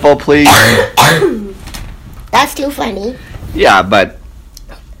be careful, please? That's too funny. Yeah, but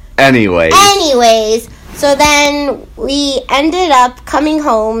anyways, so then we ended up coming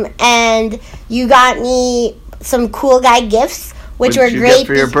home, and you got me some cool guy gifts, which were what did you great. get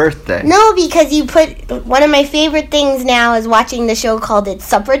for your birthday? No, because you put one of my favorite things now is watching the show called It's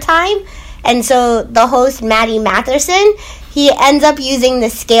Supper Time, and so the host Maddie Matherson, he ends up using the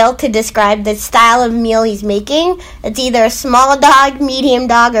scale to describe the style of meal he's making. It's either a small dog, medium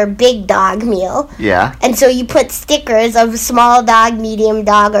dog, or big dog meal. Yeah. And so you put stickers of small dog, medium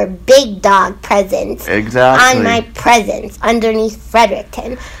dog, or big dog presents Exactly. on my presents underneath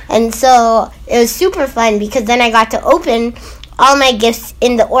Fredericton. And so it was super fun because then I got to open all my gifts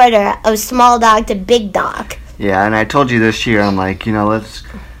in the order of small dog to big dog. Yeah, and I told you this year, I'm like, let's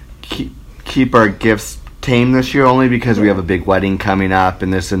keep our gifts tame this year, only because we have a big wedding coming up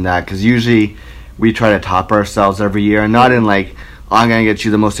and this and that, because usually we try to top ourselves every year, and not in like, oh, I'm going to get you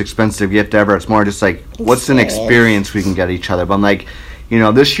the most expensive gift ever. It's more just like, what's an experience we can get each other? But I'm like,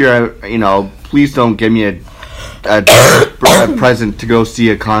 this year, please don't give me a present to go see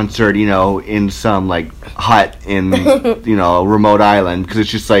a concert, in some like hut in, remote island, because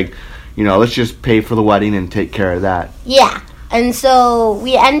it's just like, let's just pay for the wedding and take care of that. Yeah. And so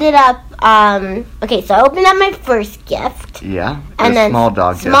we ended up, so I opened up my first gift. Yeah. And then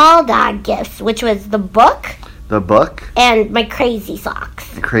small dog gifts, which was the book. The book. And my crazy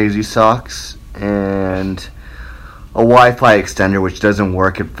socks. Crazy socks. And a Wi-Fi extender, which doesn't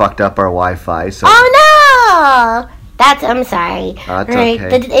work. It fucked up our Wi-Fi. So. Oh, no! I'm sorry. That's right,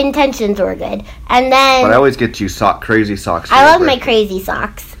 okay. the intentions were good. And then... But I always get you crazy socks. I love my crazy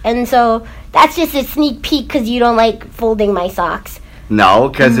socks. And so that's just a sneak peek because you don't like folding my socks. No,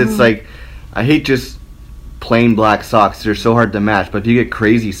 because it's like, I hate just plain black socks. They're so hard to match. But if you get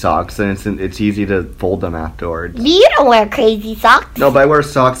crazy socks, then it's easy to fold them afterwards. You don't wear crazy socks. No, but I wear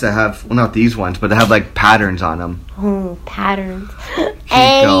socks that have, well, not these ones, but they have like patterns on them. Patterns.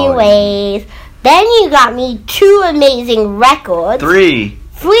 Anyways, then you got me 2 amazing records. 3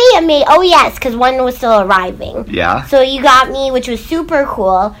 amazing. Oh, yes, because one was still arriving. Yeah. So you got me, which was super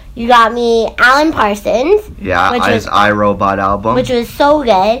cool, you got me Alan Parsons. Yeah, his iRobot album. Which was so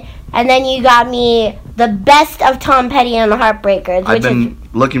good. And then you got me the best of Tom Petty and the Heartbreakers. I've been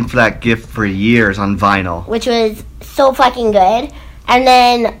looking for that gift for years on vinyl. Which was so fucking good. And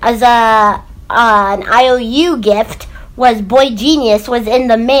then as an IOU gift was Boy Genius was in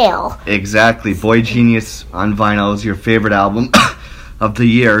the mail. Exactly. Boy Genius on vinyl is your favorite album of the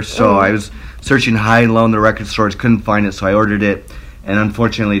year. So I was searching high and low in the record stores, couldn't find it, so I ordered it. And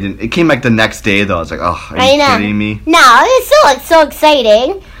unfortunately, it came like the next day, though. I was like, oh, are you kidding me? No, it's still so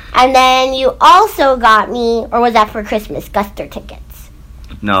exciting. And then you also got me, or was that for Christmas, Guster tickets?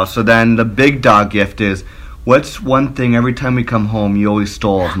 No, so then the big dog gift is, what's one thing every time we come home you always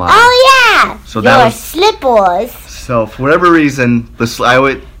stole of mine? Oh, yeah! So your slippers. So, for whatever reason, I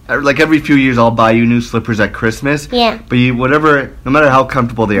would, like every few years I'll buy you new slippers at Christmas. Yeah. But no matter how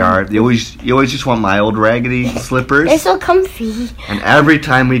comfortable they are, you always just want my old raggedy slippers. They're so comfy. And every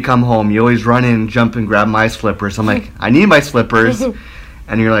time we come home, you always run in, jump and grab my slippers. I'm like, I need my slippers.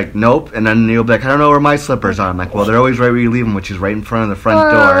 And you're like, nope. And then you'll be like, I don't know where my slippers are. I'm like, well, they're always right where you leave them, which is right in front of the front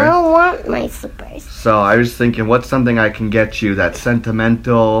door. I don't want my slippers. So I was thinking, what's something I can get you that's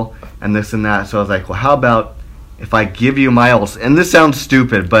sentimental and this and that. So I was like, well, how about if I give you my old... And this sounds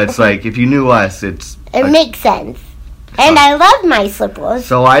stupid, but it's like, if you knew us, It makes sense. And I love my slippers.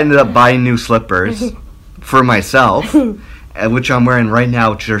 So I ended up buying new slippers for myself. Which I'm wearing right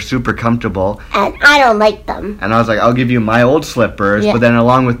now, which are super comfortable. And I don't like them. And I was like, I'll give you my old slippers, but then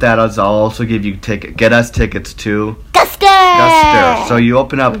along with that, I'll also give you get us tickets to Guster. So you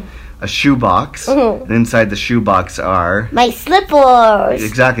open up a shoebox, and inside the shoebox are my slippers.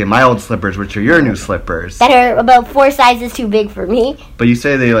 Exactly, my old slippers, which are your new slippers. That are about 4 sizes too big for me. But you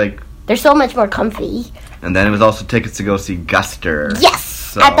say they're they're so much more comfy. And then it was also tickets to go see Guster.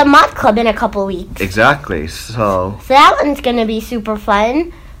 Yes, at the Moth Club in a couple weeks. Exactly. So that one's gonna be super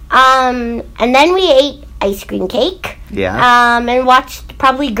fun. And then we ate ice cream cake. Yeah. And watched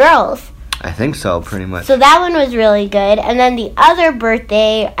probably Girls. I think so, pretty much. So that one was really good. And then the other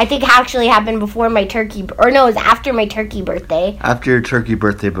birthday, I think actually happened before my turkey, or no, it was after my turkey birthday. After your turkey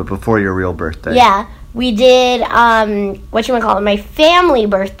birthday, but before your real birthday. Yeah, we did, my family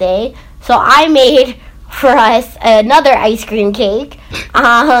birthday. So I made for us another ice cream cake.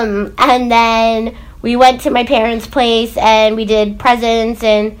 And then we went to my parents' place and we did presents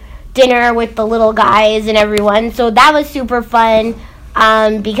and dinner with the little guys and everyone. So that was super fun.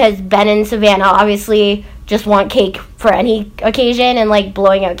 Because Ben and Savannah obviously just want cake for any occasion and like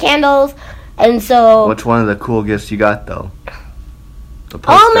blowing out candles. And so... What's one of the cool gifts you got, though? The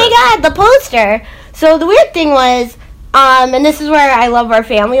poster. Oh my god, the poster! So the weird thing was, and this is where I love our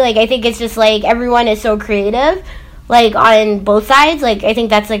family, like I think it's just like everyone is so creative, like on both sides. Like I think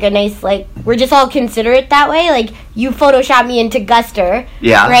that's like a nice, like, we're just all considerate that way. Like you Photoshopped me into Guster.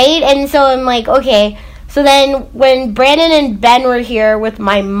 Yeah. Right? And so I'm like, okay... So then, when Brandon and Ben were here with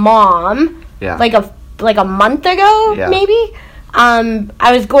my mom, like a month ago, maybe,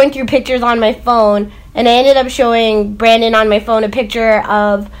 I was going through pictures on my phone, and I ended up showing Brandon on my phone a picture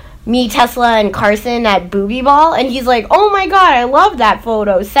of me, Tesla, and Carson at Booby Ball, and he's like, "Oh my god, I love that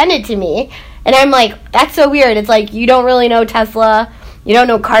photo. Send it to me." And I'm like, "That's so weird. It's like you don't really know Tesla, you don't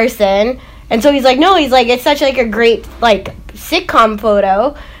know Carson." And so he's like, "No, he's like, it's such like a great like sitcom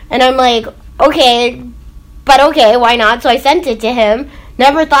photo," and I'm like, "Okay." But okay, why not? So I sent it to him.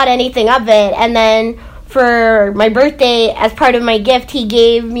 Never thought anything of it. And then for my birthday, as part of my gift,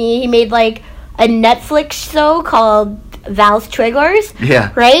 he made like a Netflix show called Val's Trigglers.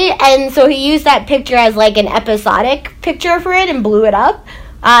 Yeah. Right? And so he used that picture as like an episodic picture for it and blew it up.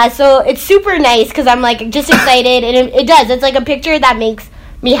 So it's super nice because I'm like just excited. And it does. It's like a picture that makes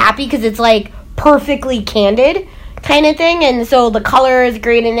me happy because it's like perfectly candid kind of thing, and so the color is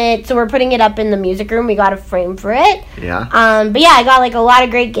great in it. So we're putting it up in the music room. We got a frame for it. Yeah. But yeah, I got like a lot of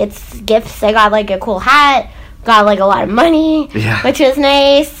great gifts. I got like a cool hat, got like a lot of money, which was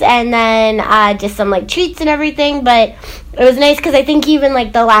nice, and then just some like treats and everything. But it was nice because I think even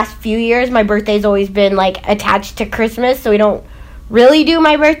like the last few years, my birthday's always been like attached to Christmas, so we don't really do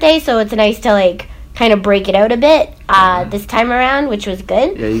my birthday. So it's nice to like kind of break it out a bit this time around, which was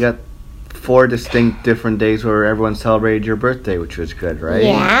good. Yeah, you got 4 distinct different days where everyone celebrated your birthday, which was good, right?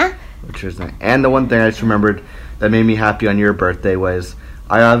 Yeah. Which was nice. And the one thing I just remembered that made me happy on your birthday was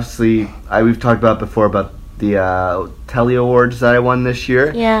we've talked about before about the Telly Awards that I won this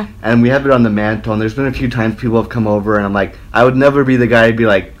year. Yeah. And we have it on the mantle, and there's been a few times people have come over, and I'm like, I would never be the guy to be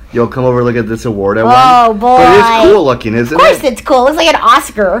like, yo, come over, look at this award I won. Oh, boy. But it's cool looking, isn't it? Of course it's cool. It's like an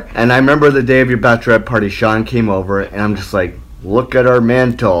Oscar. And I remember the day of your bachelorette party, Sean came over, and I'm just like, look at our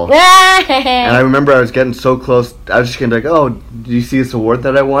mantle. And I remember I was getting so close. I was just going to be like, oh, did you see this award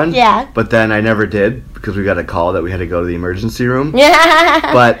that I won? Yeah. But then I never did because we got a call that we had to go to the emergency room.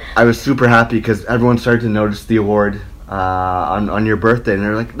 Yeah. But I was super happy because everyone started to notice the award on your birthday. And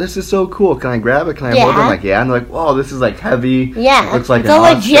they're like, this is so cool. Can I grab it? Can I hold it? I'm like, yeah. And they're like, whoa, this is like heavy. Yeah. Looks like it's a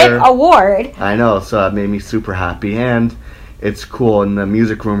legit award. I know. So it made me super happy. And it's cool. In the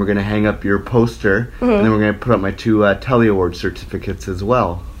music room, we're going to hang up your poster, and then we're going to put up my 2 Telly Award certificates as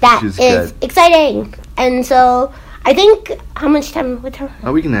well. That which is is good. exciting. And so, I think, what time?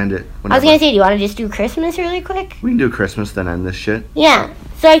 Oh, we can end it whenever. I was going to say, do you want to just do Christmas really quick? We can do Christmas, then end this shit. Yeah.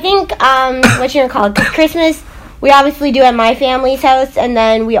 So I think, what you're going to call it, Christmas, we obviously do at my family's house, and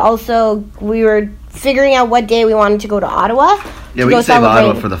then we were figuring out what day we wanted to go to Ottawa. Yeah, we can save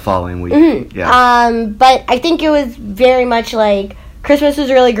Ottawa for the following week. Mm-hmm. Yeah. But I think it was very much like Christmas was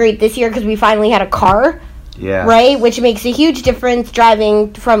really great this year because we finally had a car. Yeah. Right? Which makes a huge difference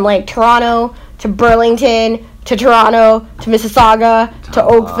driving from like Toronto to Burlington to Toronto to Mississauga to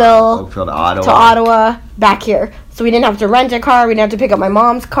Oakville to Ottawa. To Ottawa back here. So we didn't have to rent a car. We didn't have to pick up my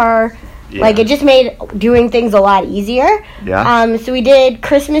mom's car. Yeah. Like, it just made doing things a lot easier. Yeah. So we did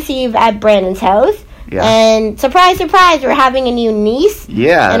Christmas Eve at Brandon's house. Yeah. And surprise, surprise, we're having a new niece in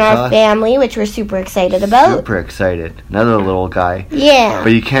our family, which we're super excited about. Super excited. Another little guy. Yeah.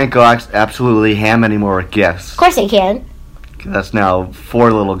 But you can't go absolutely ham anymore with gifts. Of course I can. That's now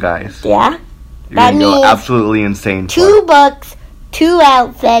 4 little guys. Yeah. You're going to go absolutely insane. 2 books, 2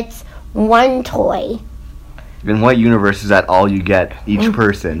 outfits, 1 toy. In what universe is that all you get, each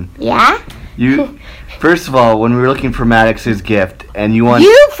person? Yeah? First of all, when we were looking for Maddox's gift, and you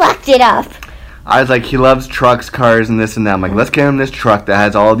fucked it up. I was like, he loves trucks, cars, and this and that. I'm like, let's get him this truck that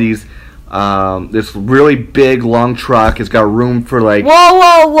has all these This really big, long truck. It's got room for like.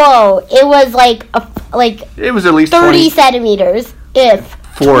 Whoa! It was like It was at least 30 20. centimeters. If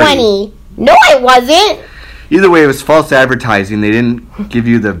 40. 20. No, it wasn't. Either way, it was false advertising. They didn't give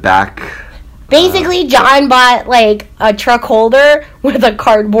you the back. Basically, John bought like a truck holder with a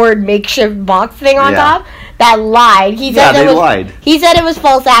cardboard makeshift box thing on top that lied. He said they lied. He said it was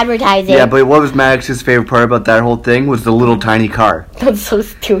false advertising. Yeah, but what was Maddox's favorite part about that whole thing was the little tiny car. That's so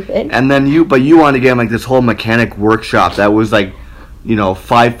stupid. And then you wanted to get him like this whole mechanic workshop that was like,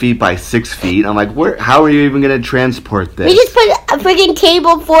 5 feet by 6 feet. I'm like, how are you even gonna transport this? We just put a freaking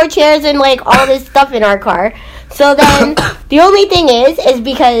table, 4 chairs, and like all this stuff in our car. So then, the only thing is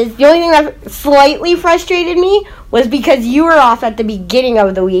because the only thing that slightly frustrated me was because you were off at the beginning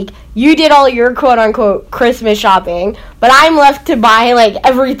of the week. You did all your quote-unquote Christmas shopping, but I'm left to buy like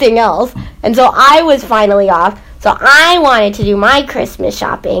everything else. And so I was finally off. So I wanted to do my Christmas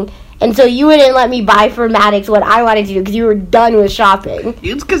shopping. And so you wouldn't let me buy for Maddox what I wanted to do because you were done with shopping.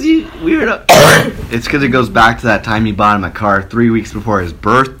 It's because It's because it goes back to that time you bought him a car 3 weeks before his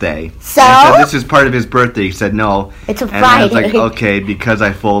birthday. So? And he said this is part of his birthday. He said no. It's a And I was Friday. like, okay, because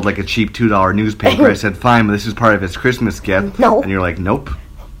I fold like a cheap $2 newspaper. I said, fine, but this is part of his Christmas gift. No. And you're like, nope.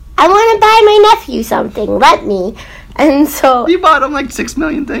 I want to buy my nephew something. Let me. And so... You bought him like 6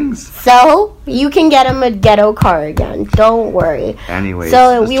 million things. So, you can get him a ghetto car again. Don't worry. Anyways,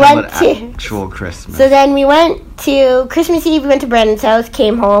 So let's we talk went about to- actual Christmas. So then we went to Christmas Eve. We went to Brandon's house,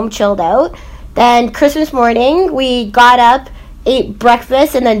 came home, chilled out. Then Christmas morning, we got up, ate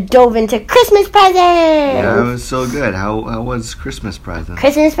breakfast, and then dove into Christmas presents. Yeah, it was so good. How was Christmas present?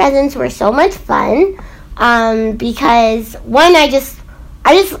 Christmas presents were so much fun because one, I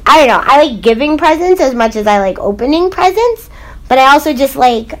don't know, I like giving presents as much as I like opening presents, but I also just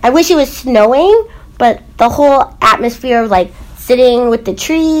like, I wish it was snowing, but the whole atmosphere of like sitting with the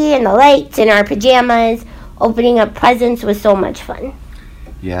tree and the lights in our pajamas, opening up presents was so much fun.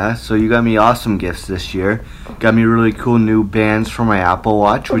 Yeah, so you got me awesome gifts this year. Got me really cool new bands for my Apple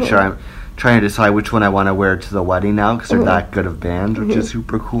Watch, which I'm trying to decide which one I want to wear to the wedding now because they're that good of bands, which is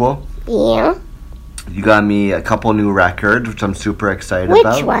super cool. Yeah. You got me a couple new records, which I'm super excited Which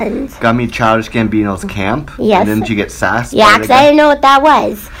about. ones? Got me Childish Gambino's Camp. Yes. And didn't you get Sass? Yeah, because I didn't know what that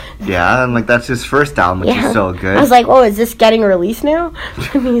was. Yeah, and like that's his first album, which is so good. I was like, oh, is this getting released now?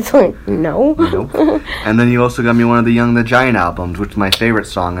 And he's like, no. Nope. And then you also got me one of the Young the Giant albums, which is my favorite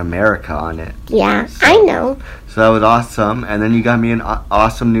song, America, on it. Yeah, I know. So that was awesome. And then you got me an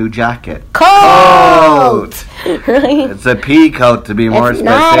awesome new jacket. Coat! It's a pea coat, to be more It's specific.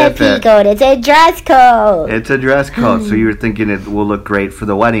 not a pea coat, it's a dress coat. It's a dress coat, so you were thinking it will look great for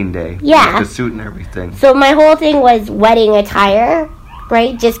the wedding day. Yeah. With the suit and everything. So my whole thing was wedding attire,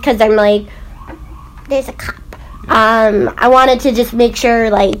 right? Just because I'm like, there's a cup. I wanted to just make sure,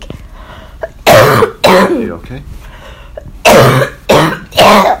 like... You okay?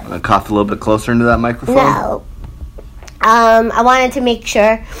 Cough a little bit closer into that microphone. No. I wanted to make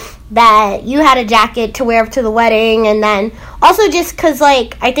sure that you had a jacket to wear to the wedding, and then also just because,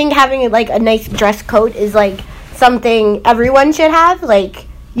 like, I think having like a nice dress coat is like something everyone should have. Like,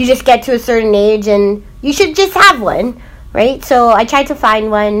 you just get to a certain age and you should just have one, right? So I tried to find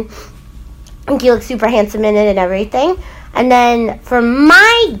one. I think you look super handsome in it and everything. And then for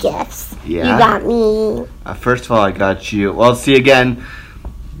my gifts, you got me. First of all, I got you. Well, see again.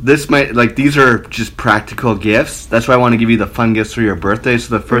 This might, like, these are just practical gifts. That's why I want to give you the fun gifts for your birthday.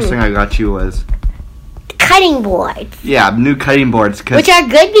 So the first thing I got you was... Cutting boards. Yeah, new cutting boards. Which are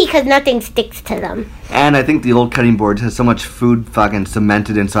good because nothing sticks to them. And I think the old cutting board has so much food fucking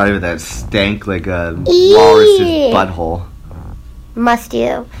cemented inside of it that it stank like a walrus's butthole. Must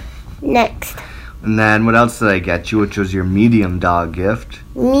you. Next. And then what else did I get you, which was your medium dog gift?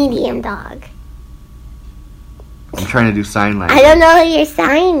 Medium dog. I'm trying to do sign language. I don't know who you're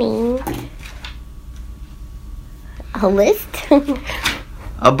signing. A list?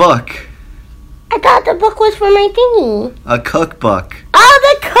 A book. I thought the book was for my thingy. A cookbook.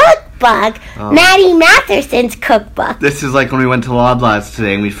 Oh, the cookbook. Maddie Matherson's cookbook. This is like when we went to Loblaws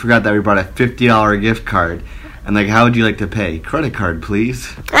today and we forgot that we brought a $50 gift card. And like, how would you like to pay? Credit card,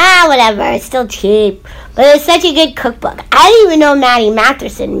 please. Ah, whatever. It's still cheap. But it's such a good cookbook. I didn't even know Maddie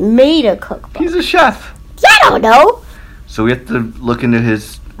Matherson made a cookbook. He's a chef. Yeah, I don't know. So we have to look into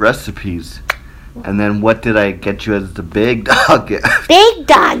his recipes. And then what did I get you as the big dog gift? Big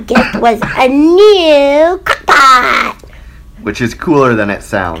dog gift was a new cookpot. Which is cooler than it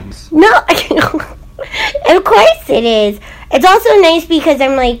sounds. No, of course it is. It's also nice because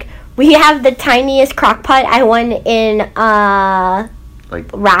I'm like, we have the tiniest crock pot I won in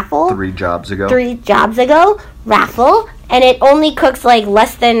Like raffle. 3 jobs ago. 3 jobs ago. Raffle. and it only cooks like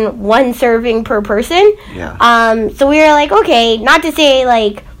less than 1 serving per person. Yeah. So we were like, okay, not to say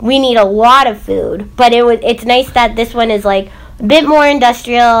like we need a lot of food, but it's nice that this one is like a bit more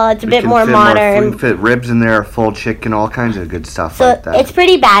industrial. It's a bit more modern. We can fit ribs in there, full chicken, all kinds of good stuff So like that. it's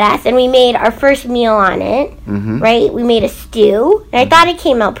pretty badass, and we made our first meal on it. Right? We made a stew, and I thought it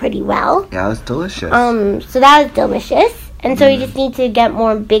came out pretty well. Yeah, it was delicious. So that was delicious. And so we just need to get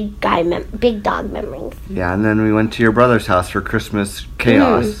more big dog memories. Yeah, and then we went to your brother's house for Christmas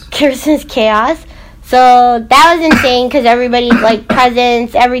chaos. Christmas chaos. So that was insane because everybody's like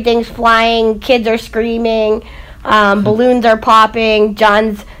presents, everything's flying, kids are screaming, balloons are popping.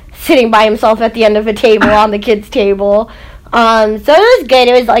 John's sitting by himself at the end of a table on the kids' table. So it was good.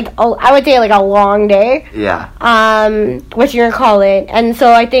 It was like I would say like a long day. Yeah. What you're gonna call it? And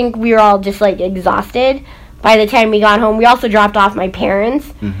so I think we were all just like exhausted by the time we got home. We also dropped off my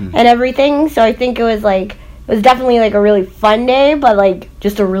parents and everything. So I think it was definitely like a really fun day, but like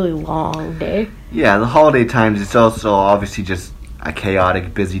just a really long day. Yeah, the holiday times, it's also obviously just a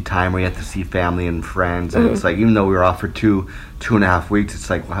chaotic, busy time where you have to see family and friends. And it's like, even though we were off for 2.5 weeks, it's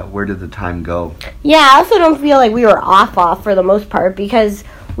like, where did the time go? Yeah, I also don't feel like we were off for the most part because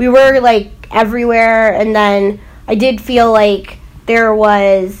we were like everywhere. And then I did feel like there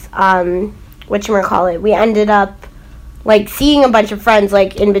was, whatchamacallit, we ended up like seeing a bunch of friends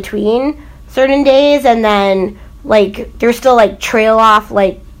like in between certain days. And then like there's still like trail off,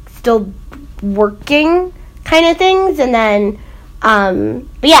 like still working kind of things. And then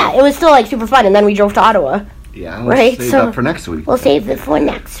but yeah, it was still like super fun, and then we drove to Ottawa. Yeah, we'll save that for next week. We'll save it for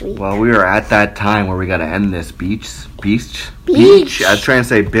next week. Well, we were at that time where we got to end this beach. I was trying to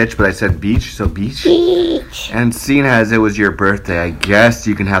say bitch, but I said beach, so beach. And seeing as it was your birthday, I guess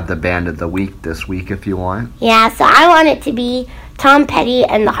you can have the band of the week this week if you want. Yeah, so I want it to be Tom Petty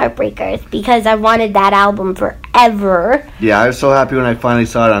and the Heartbreakers because I wanted that album forever. Yeah, I was so happy when I finally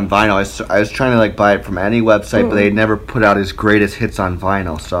saw it on vinyl. I was trying to like buy it from any website, but they had never put out his greatest hits on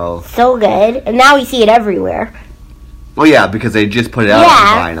vinyl. So good, and now we see it everywhere. Well, yeah, because they just put it out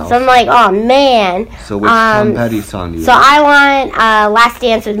on vinyl. So I'm like, oh man. So which Tom Petty song do you So like? I want Last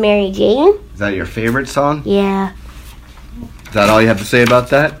Dance with Mary Jane. Is that your favorite song? Yeah. Is that all you have to say about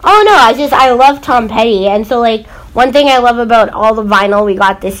that? Oh no, I love Tom Petty, and so like one thing I love about all the vinyl we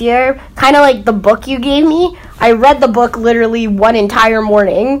got this year, kind of like the book you gave me. I read the book literally one entire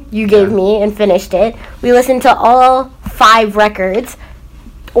morning you gave me and finished it. We listened to all 5 records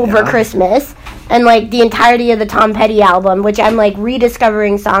over Christmas, and like the entirety of the Tom Petty album, which I'm like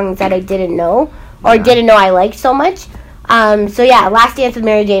rediscovering songs that I didn't know or didn't know I liked so much. So yeah, Last Dance with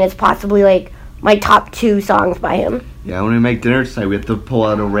Mary Jane is possibly like my top 2 songs by him. Yeah, when we make dinner tonight, we have to pull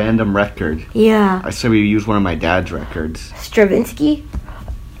out a random record. Yeah. I said we use one of my dad's records. Stravinsky?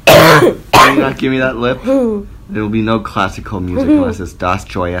 Can you not give me that lip? There will be no classical music unless it's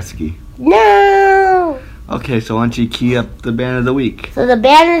Dostoevsky. No! Okay, so why don't you key up the band of the week? So the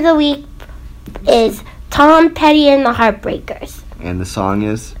band of the week is Tom Petty and the Heartbreakers. And the song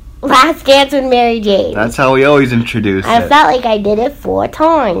is? Last Dance with Mary Jane. That's how we always introduce I it. felt like I did it 4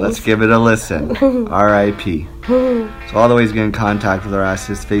 times. Let's give it a listen. R.I.P. So all the ways to get in contact with our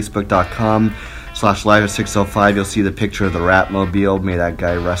asses, facebook.com/live605. You'll see the picture of the Ratmobile. May that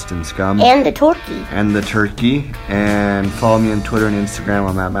guy rest in scum. And the turkey. And the turkey. And follow me on Twitter and Instagram.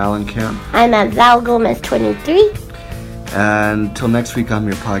 I'm at Malencamp. I'm at Val Gomez 23. And until next week, I'm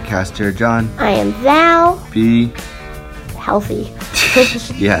your podcaster, John. I am Val. Be healthy.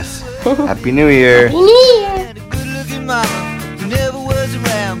 Yes. Happy New Year. Happy New Year. Had a good-looking mama who never was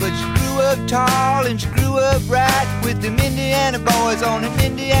around, but she grew up tall and she grew up right with them Indiana boys on an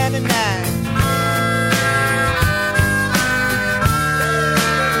Indiana night.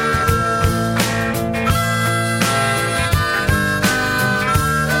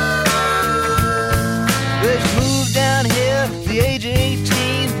 Well, she moved down here at the age of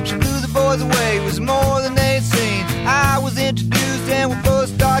 18. She blew the boys away, it was more than they'd seen. I was introduced and we both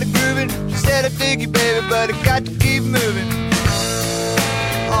started grooving. She said, I dig you, baby, but I got to keep moving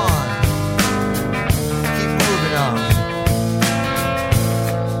on. Keep moving on.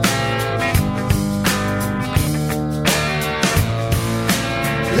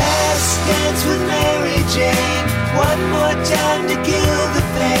 Last dance with Mary Jane. One more time to kill the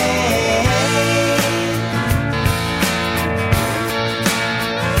pain.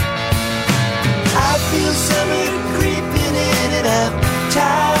 I feel summer creeping in and I'm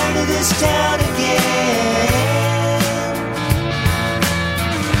tired of this town again.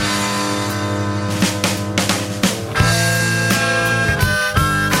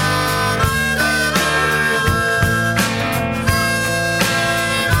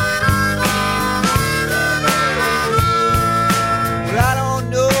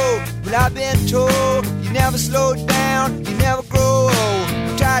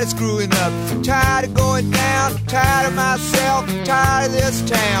 tired of screwing up, tired of going down, tired of myself, tired of this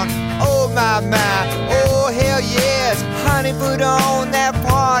town. Oh my, oh hell yes. Honey, put on that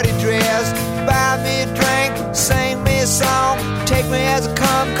party dress, buy me a drink, sing me a song, take me as I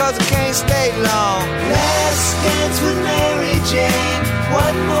come, cause I can't stay long. Last dance with Mary Jane,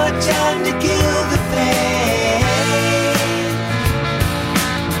 one more time to kill the pain.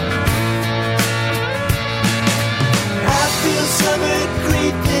 I feel summer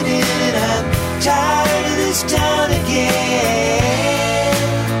creeping in, I'm tired of this town again.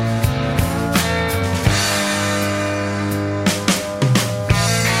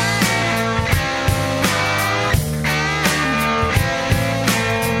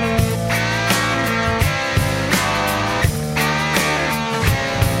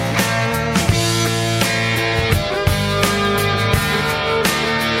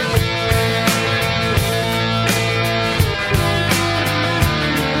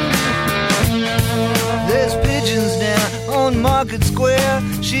 Market Square,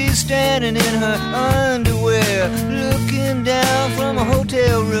 she's standing in her underwear, looking down from a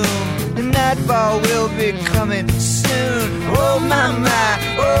hotel room. The nightfall will be coming soon. Oh my,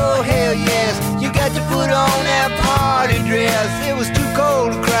 oh hell yes. You got to put on that party dress. It was too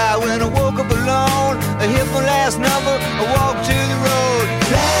cold to cry when I woke up alone. I hit my last number, I walked to the road.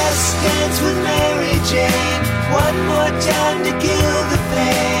 Last dance with Mary Jane, one more time to kill the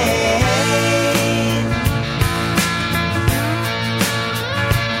pain.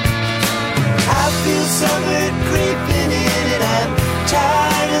 I feel summer creeping in and I'm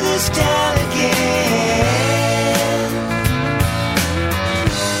tired of this town again.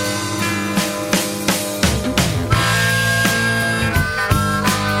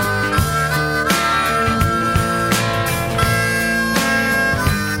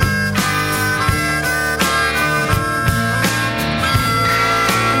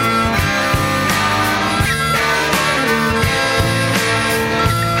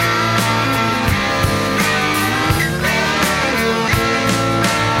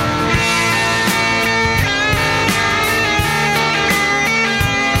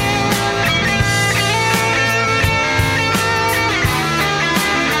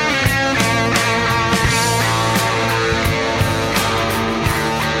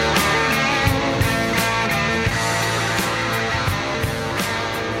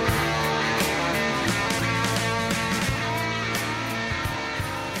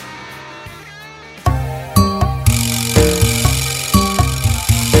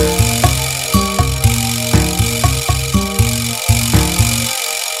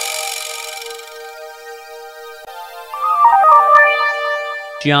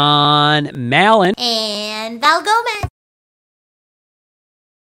 John Mallon, and Val Gomez.